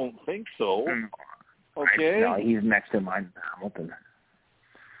 I don't think so. Okay. No, he's next in line to Hamilton.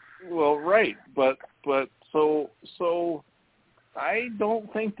 Well, right, but so I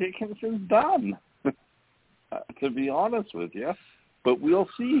don't think Dickinson's done. To be honest with you, but we'll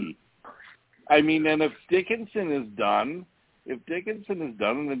see. I mean, and if Dickinson is done,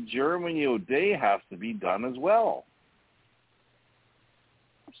 then Jeremy O'Day has to be done as well.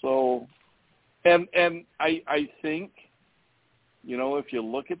 So, and I think, you know, if you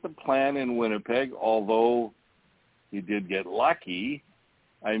look at the plan in Winnipeg, although he did get lucky,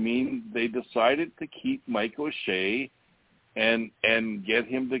 I mean, they decided to keep Mike O'Shea and get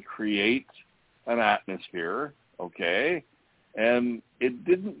him to create an atmosphere, okay? And it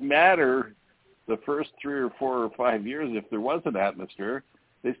didn't matter the first 3 or 4 or 5 years if there was an atmosphere,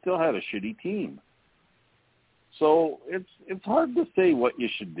 they still had a shitty team. So it's hard to say what you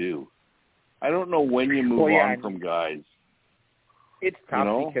should do. I don't know when you move on from guys. It's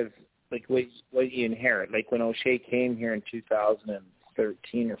tough because, like, what you inherit. Like, when O'Shea came here in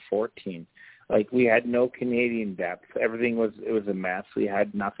 2013 or 14, like, we had no Canadian depth. Everything was a mess. We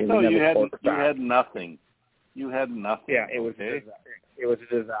had nothing. No, you had nothing. You had nothing. Yeah, it was a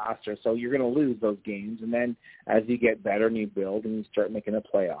disaster. So you're going to lose those games, and then as you get better and you build and you start making the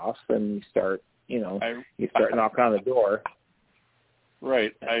playoffs, then you start, you start knocking on the door.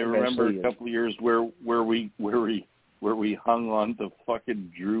 Right. I remember a couple of years where we hung on to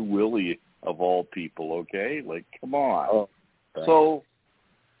fucking Drew Willie of all people. Okay, like, come on. Oh, right. So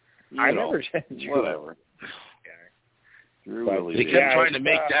I never said Drew. Whatever. Drew Willie. They kept trying to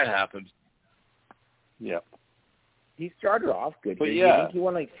make that happen. Yep. He started off good. But I think he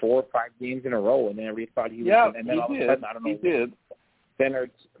won like 4 or 5 games in a row, and then everybody thought he was. Yeah, and then all of a sudden, I don't know. He did. Then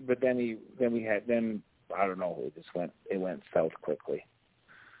I don't know. It went south quickly.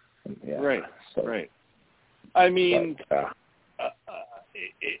 Yeah, right. So, right. I mean,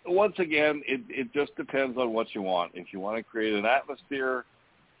 once again, it just depends on what you want. If you want to create an atmosphere,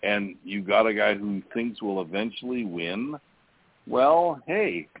 and you got a guy who thinks will eventually win, well,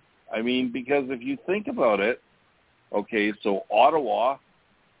 hey, I mean, because if you think about it, okay, so Ottawa,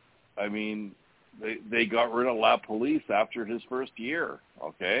 I mean, they got rid of La Police after his first year,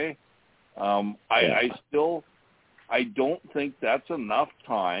 okay? I don't think that's enough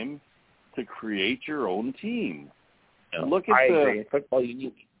time to create your own team. No, Look at I agree. In football,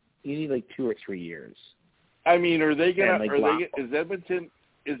 you need like 2 or 3 years. I mean, are they gonna? Like is Edmonton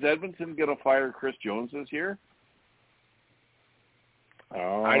gonna fire Chris Jones this year?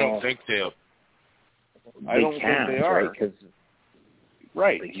 Oh, I don't think so. I don't think they are.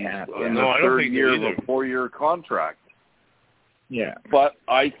 Right. They can't. In the third year of a 4-year contract. Yeah. But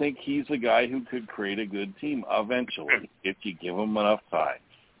I think he's a guy who could create a good team eventually if you give him enough time.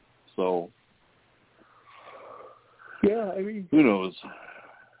 So, yeah, I mean, who knows?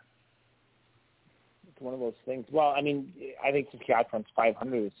 It's one of those things. Well, I mean, I think Saskatchewan's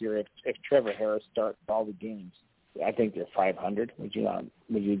 500 this year. If Trevor Harris starts all the games, I think they're 500. Would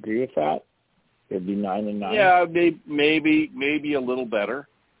you agree with that? It'd be 9-9. Yeah, maybe a little better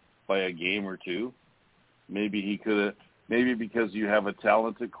by a game or two. Maybe he could have. Maybe because you have a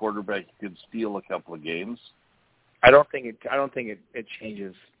talented quarterback, you could steal a couple of games. I don't think it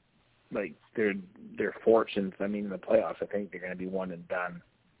changes like their fortunes. I mean, in the playoffs, I think they're going to be one and done.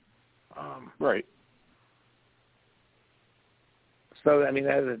 Right. So I mean,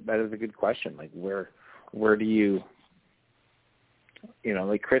 that is a good question. Like where do you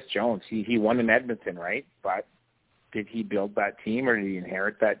like Chris Jones? He won in Edmonton, right? But did he build that team or did he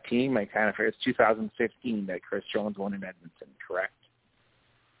inherit that team? It's 2015 that Chris Jones won in Edmonton, correct?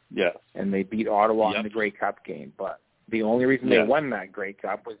 Yes. And they beat Ottawa in the Grey Cup game. But the only reason they won that Grey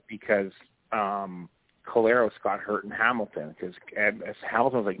Cup was because Collaros got hurt in Hamilton because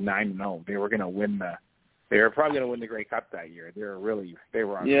Hamilton was like 9-0. They were going to win They were probably going to win the Grey Cup that year. They were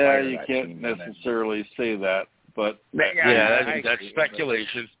on fire. You can't necessarily say that, but that's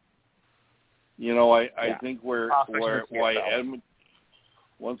speculation. I think why Edmonton.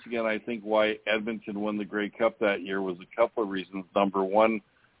 Once again, I think why Edmonton won the Grey Cup that year was a couple of reasons. Number one,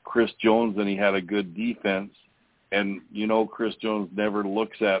 Chris Jones, and he had a good defense. And, Chris Jones never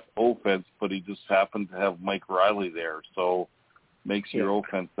looks at offense, but he just happened to have Mike Riley there. So makes your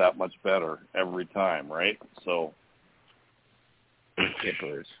offense that much better every time, right? So.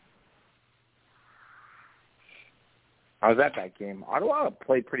 Kippers. I was at that game. Ottawa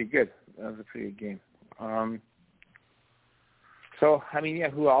played pretty good. That was a pretty good game. So, I mean,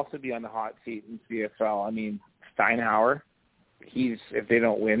 who else would be on the hot seat in CFL? I mean, Steinhauer. If they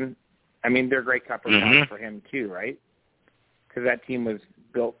don't win, I mean, their Grey Cup are fun for him too, right? Because that team was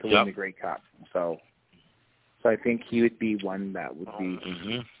built to win the Grey Cup. So I think he would be one that would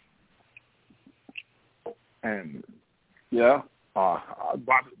be. And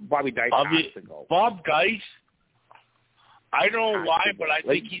Bobby Dice has to go. Bob Dice. I don't know why, but I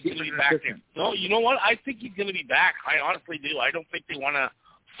think he's going to be back there. No, you know what? I think he's going to be back. I honestly do. I don't think they want to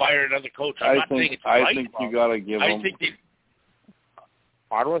fire another coach. I think you got to give him.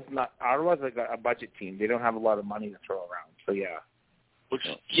 Ottawa's like a budget team. They don't have a lot of money to throw around. So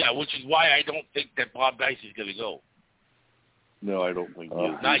which is why I don't think that Bob Dice is going to go. No, I don't think he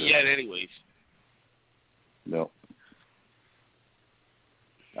is. Not yet, anyways. No.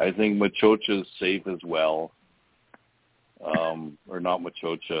 I think Machocha is safe as well. Or not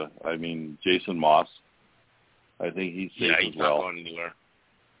Machocha. I mean, Jason Moss. I think he's safe as well. He's not going anywhere.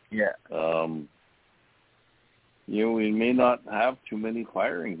 Yeah. We may not have too many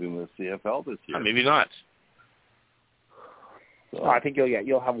firings in the CFL this year. Maybe not. So, I think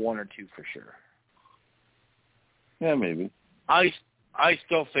you'll have one or two for sure. Yeah, maybe. I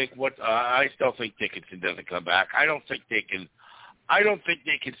still think Dickinson doesn't come back. I don't think they can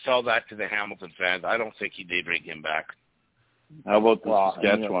sell that to the Hamilton fans. I don't think they bring him back. How about the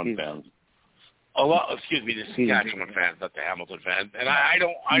Saskatchewan fans? The Saskatchewan fans, not the Hamilton fans. And I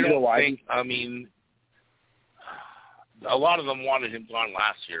don't think. I mean, a lot of them wanted him gone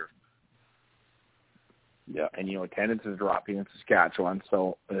last year. Yeah, and attendance is dropping in Saskatchewan,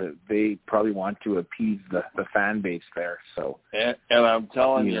 so they probably want to appease the fan base there. So, and I'm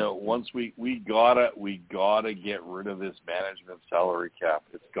telling you, once we gotta get rid of this management salary cap.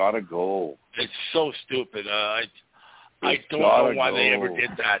 It's gotta go. It's so stupid. I don't know why they ever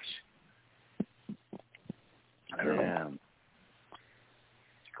did that. I don't know.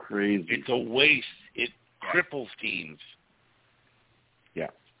 It's crazy. It's a waste. It cripples teams.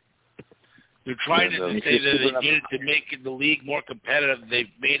 Yeah. They're trying to say that they did it to make the league more competitive. They've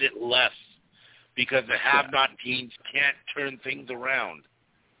made it less because the have-not teams can't turn things around.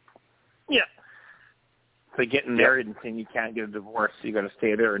 Yeah. So getting married and saying you can't get a divorce, so you got to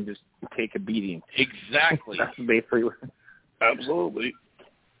stay there and just take a beating. Exactly. That's basically. Absolutely.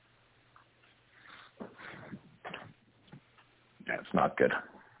 not good.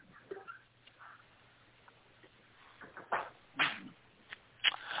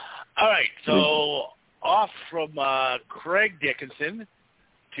 All right, so off from Craig Dickinson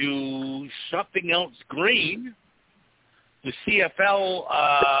to something else green. The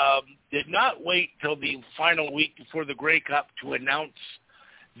CFL did not wait till the final week before the Grey Cup to announce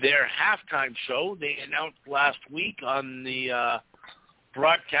their halftime show. They announced last week on the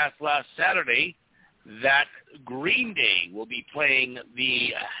broadcast last Saturday that Green Day will be playing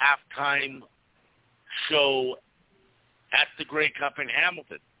the halftime show at the Grey Cup in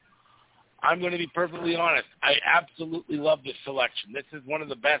Hamilton. I'm going to be perfectly honest. I absolutely love this selection. This is one of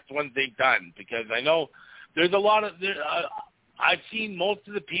the best ones they've done because I know there's a lot of I've seen most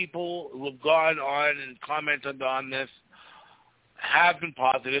of the people who have gone on and commented on this have been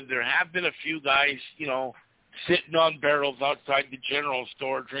positive. There have been a few guys, sitting on barrels outside the general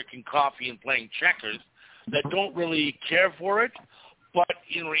store drinking coffee and playing checkers that don't really care for it. But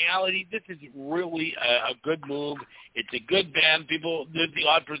in reality, this is really a good move. It's a good band. People, there's the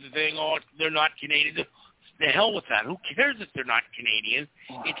odd person saying, they're not Canadian. The hell with that. Who cares if they're not Canadian?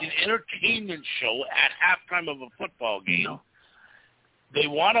 It's an entertainment show at halftime of a football game. They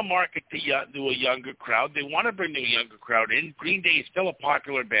want to market to a younger crowd. They want to bring the younger crowd in. Green Day is still a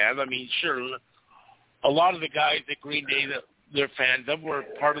popular band. I mean, sure, a lot of the guys at Green Day that they're fans of were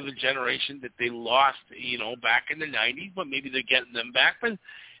part of the generation that they lost, back in the 90s, but maybe they're getting them back.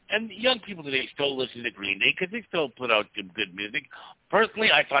 And young people today still listen to Green Day because they still put out some good music. Personally,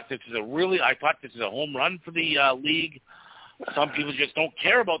 I thought this is a home run for the league. Some people just don't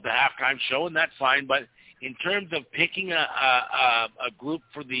care about the halftime show, and that's fine. But in terms of picking a group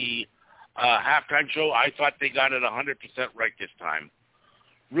for the halftime show, I thought they got it 100% right this time.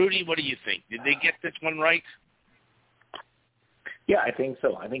 Rudy, what do you think? Did they get this one right? Yeah, I think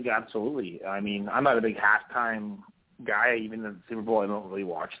so. I think absolutely. I mean, I'm not a big halftime guy. Even the Super Bowl, I don't really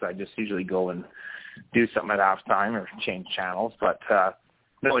watch. So I just usually go and do something at halftime or change channels. But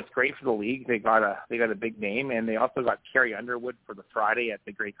no, it's great for the league. They got a big name, and they also got Carrie Underwood for the Friday at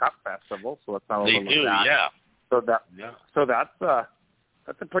the Grey Cup Festival. So let's not overlook that. They do, yeah. So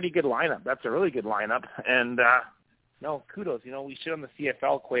that's a pretty good lineup. That's a really good lineup. And no, kudos. We shit on the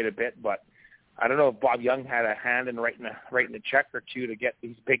CFL quite a bit, but I don't know if Bob Young had a hand in writing a check or two to get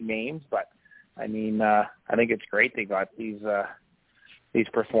these big names, but I mean, I think it's great they got these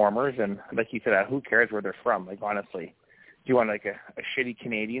performers, and like you said, who cares where they're from? Like honestly, do you want like a shitty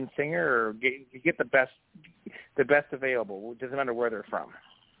Canadian singer or get the best available? It doesn't matter where they're from.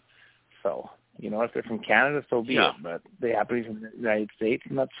 So if they're from Canada, so be it. But they happen to be from the United States,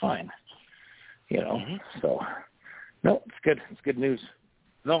 and that's fine. So no, it's good. It's good news.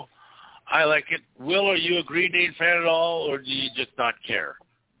 No. I like it. Will, are you a Green Day fan at all, or do you just not care?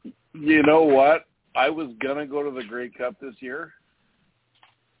 You know what? I was going to go to the Grey Cup this year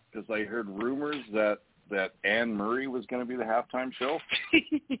because I heard rumors that Anne Murray was going to be the halftime show.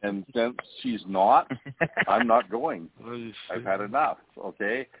 And since she's not, I'm not going. I've had enough,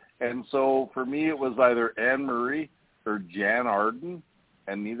 okay? And so for me, it was either Anne Murray or Jan Arden,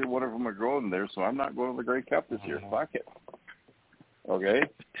 and neither one of them are going there, so I'm not going to the Grey Cup this year. Fuck it. Okay,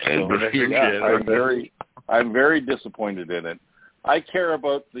 so, I'm very disappointed in it. I care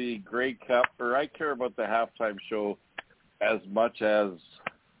about the Grey Cup, or I care about the halftime show as much as,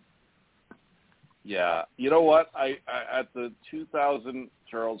 you know what? I at the 2000,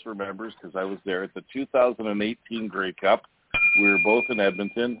 Charles remembers because I was there at the 2018 Grey Cup. We were both in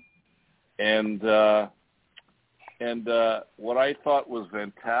Edmonton, and what I thought was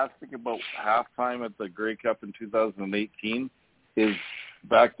fantastic about halftime at the Grey Cup in 2018 is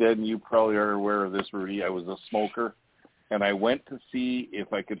back then, you probably are aware of this, Rudy, I was a smoker, and I went to see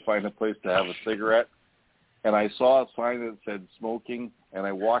if I could find a place to have a cigarette, and I saw a sign that said smoking, and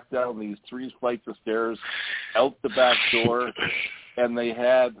I walked down these 3 flights of stairs out the back door, and they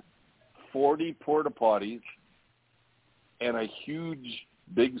had 40 porta potties and a huge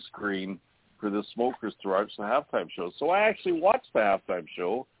big screen for the smokers to watch the halftime show. So I actually watched the halftime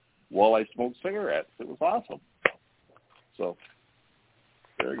show while I smoked cigarettes. It was awesome. So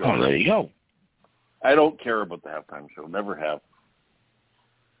there you go. Oh, there you go. I don't care about the halftime show. Never have.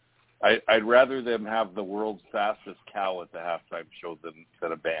 I'd rather them have the world's fastest cow at the halftime show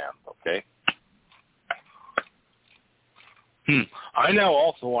than a band, okay? I now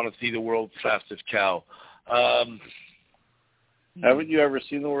also want to see the world's fastest cow. Haven't you ever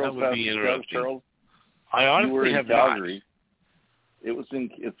seen the world's fastest cow, Charles? I honestly have Calgary. not.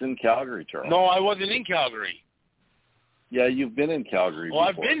 It's in Calgary, Charles. No, I wasn't in Calgary. Yeah, you've been in Calgary before.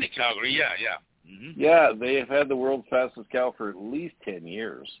 I've been to Calgary, yeah. Mm-hmm. Yeah, they have had the world's fastest cow for at least 10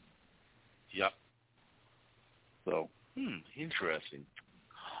 years. Yep. So, Interesting.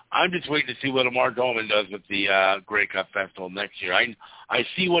 I'm just waiting to see what Amar Dolman does with the Grey Cup Festival next year. I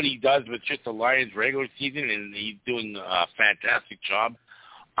see what he does with just the Lions regular season, and he's doing a fantastic job.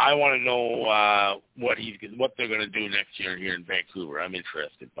 I want to know what they're going to do next year here in Vancouver. I'm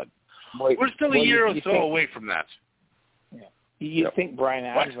interested, but we're still a year or so away from that. Yeah. You think Brian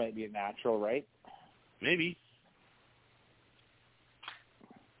Adams might be a natural, right? Maybe.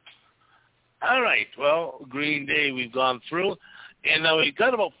 All right. Well, Green Day we've gone through. And we've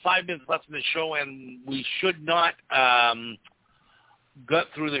got about 5 minutes left in the show, and we should not get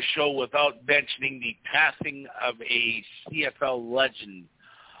through the show without mentioning the passing of a CFL legend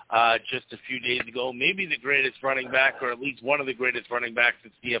just a few days ago. Maybe the greatest running back, or at least one of the greatest running backs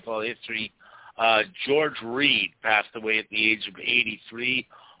in CFL history. George Reed passed away at the age of 83.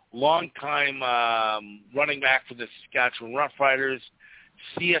 Longtime running back for the Saskatchewan Roughriders,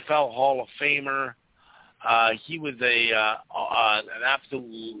 CFL Hall of Famer. He was an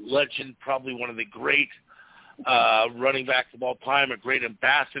absolute legend, probably one of the great running backs of all time, a great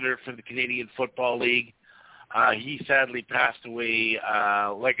ambassador for the Canadian Football League. He sadly passed away,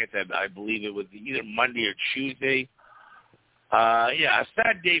 like I said, I believe it was either Monday or Tuesday. A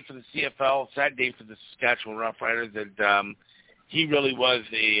sad day for the CFL, sad day for the Saskatchewan Roughriders, and he really was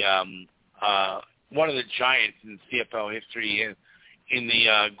one of the giants in CFL history. In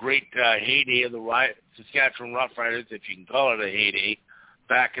the great heyday of the Saskatchewan Roughriders, if you can call it a heyday,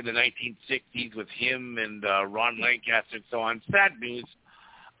 back in the 1960s with him and Ron Lancaster and so on. Sad news.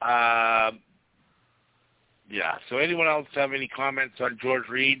 So anyone else have any comments on George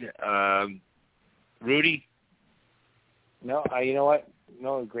Reed? Rudy? No, you know what?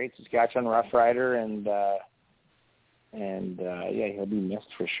 No, great Saskatchewan Roughrider, and he'll be missed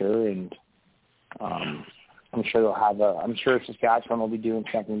for sure, and I'm sure Saskatchewan will be doing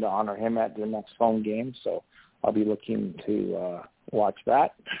something to honor him at their next home game, so I'll be looking to watch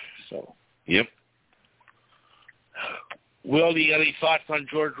that. So. Yep. Will, do you got any thoughts on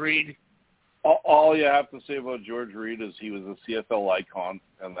George Reed? All you have to say about George Reed is he was a CFL icon,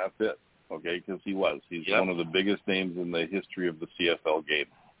 and that's it. Okay, because he was. He's one of the biggest names in the history of the CFL game,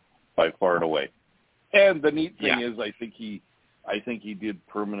 by far and away. And the neat thing is, I think he did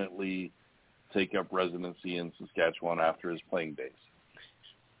permanently take up residency in Saskatchewan after his playing days,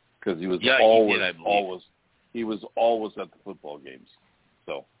 because he was always at the football games.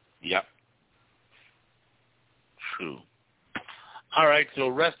 So true. All right, so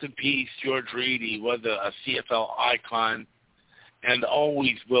rest in peace, George Reed. He was a CFL icon and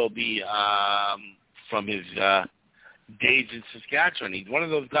always will be from his days in Saskatchewan. He's one of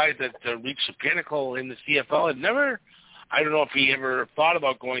those guys that reached the pinnacle in the CFL and I don't know if he ever thought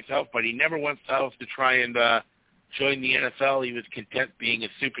about going south, but he never went south to try and join the NFL. He was content being a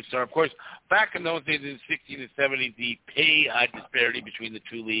superstar. Of course, back in those days in the 60s and 70s, the pay disparity between the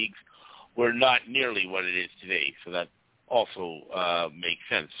two leagues were not nearly what it is today. So that also makes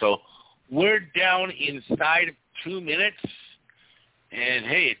sense. So we're down inside of 2 minutes. And,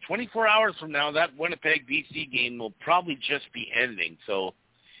 hey, 24 hours from now, that Winnipeg-BC game will probably just be ending. So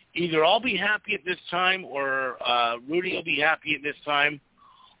either I'll be happy at this time or Rudy will be happy at this time,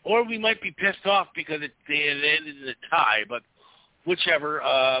 or we might be pissed off because it ended in a tie. But whichever,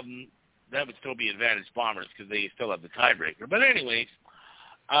 that would still be advantage Bombers because they still have the tiebreaker. But anyways,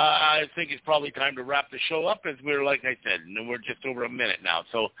 I think it's probably time to wrap the show up as we're, like I said, and we're just over a minute now.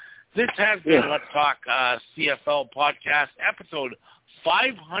 So this has been Let's Talk CFL Podcast, episode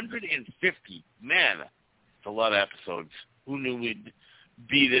 550. Man, it's a lot of episodes. Who knew we'd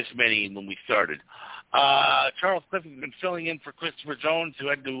be this many when we started? Charles Cliff has been filling in for Christopher Jones, who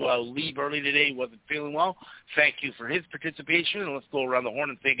had to leave early today. He wasn't feeling well. Thank you for his participation, and let's go around the horn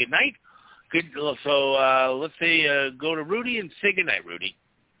and say goodnight. So let's say go to Rudy and say goodnight, Rudy.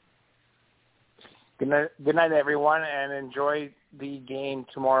 Good night, everyone, and enjoy the game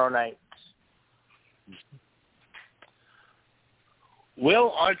tomorrow night.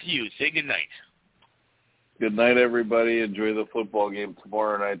 Will, on to you. Say good night. Good night, everybody. Enjoy the football game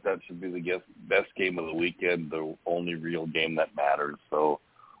tomorrow night. That should be the best game of the weekend, the only real game that matters. So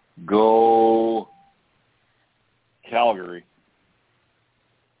go Calgary.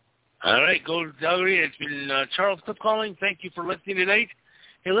 All right, go to Calgary. It's been Charles Cliff calling. Thank you for listening tonight.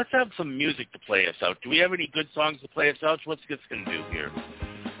 Hey, let's have some music to play us out. Do we have any good songs to play us out? What's this going to do here?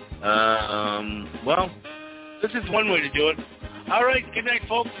 Well, this is one way to do it. All right, good night,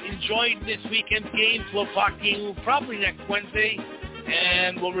 folks. Enjoy this weekend's games. We'll talk to you probably next Wednesday,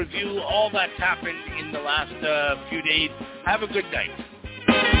 and we'll review all that's happened in the last few days. Have a good night.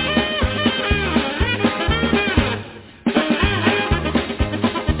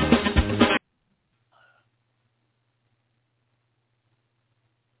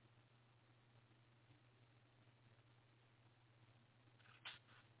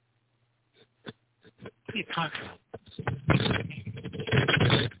 What are you talking about?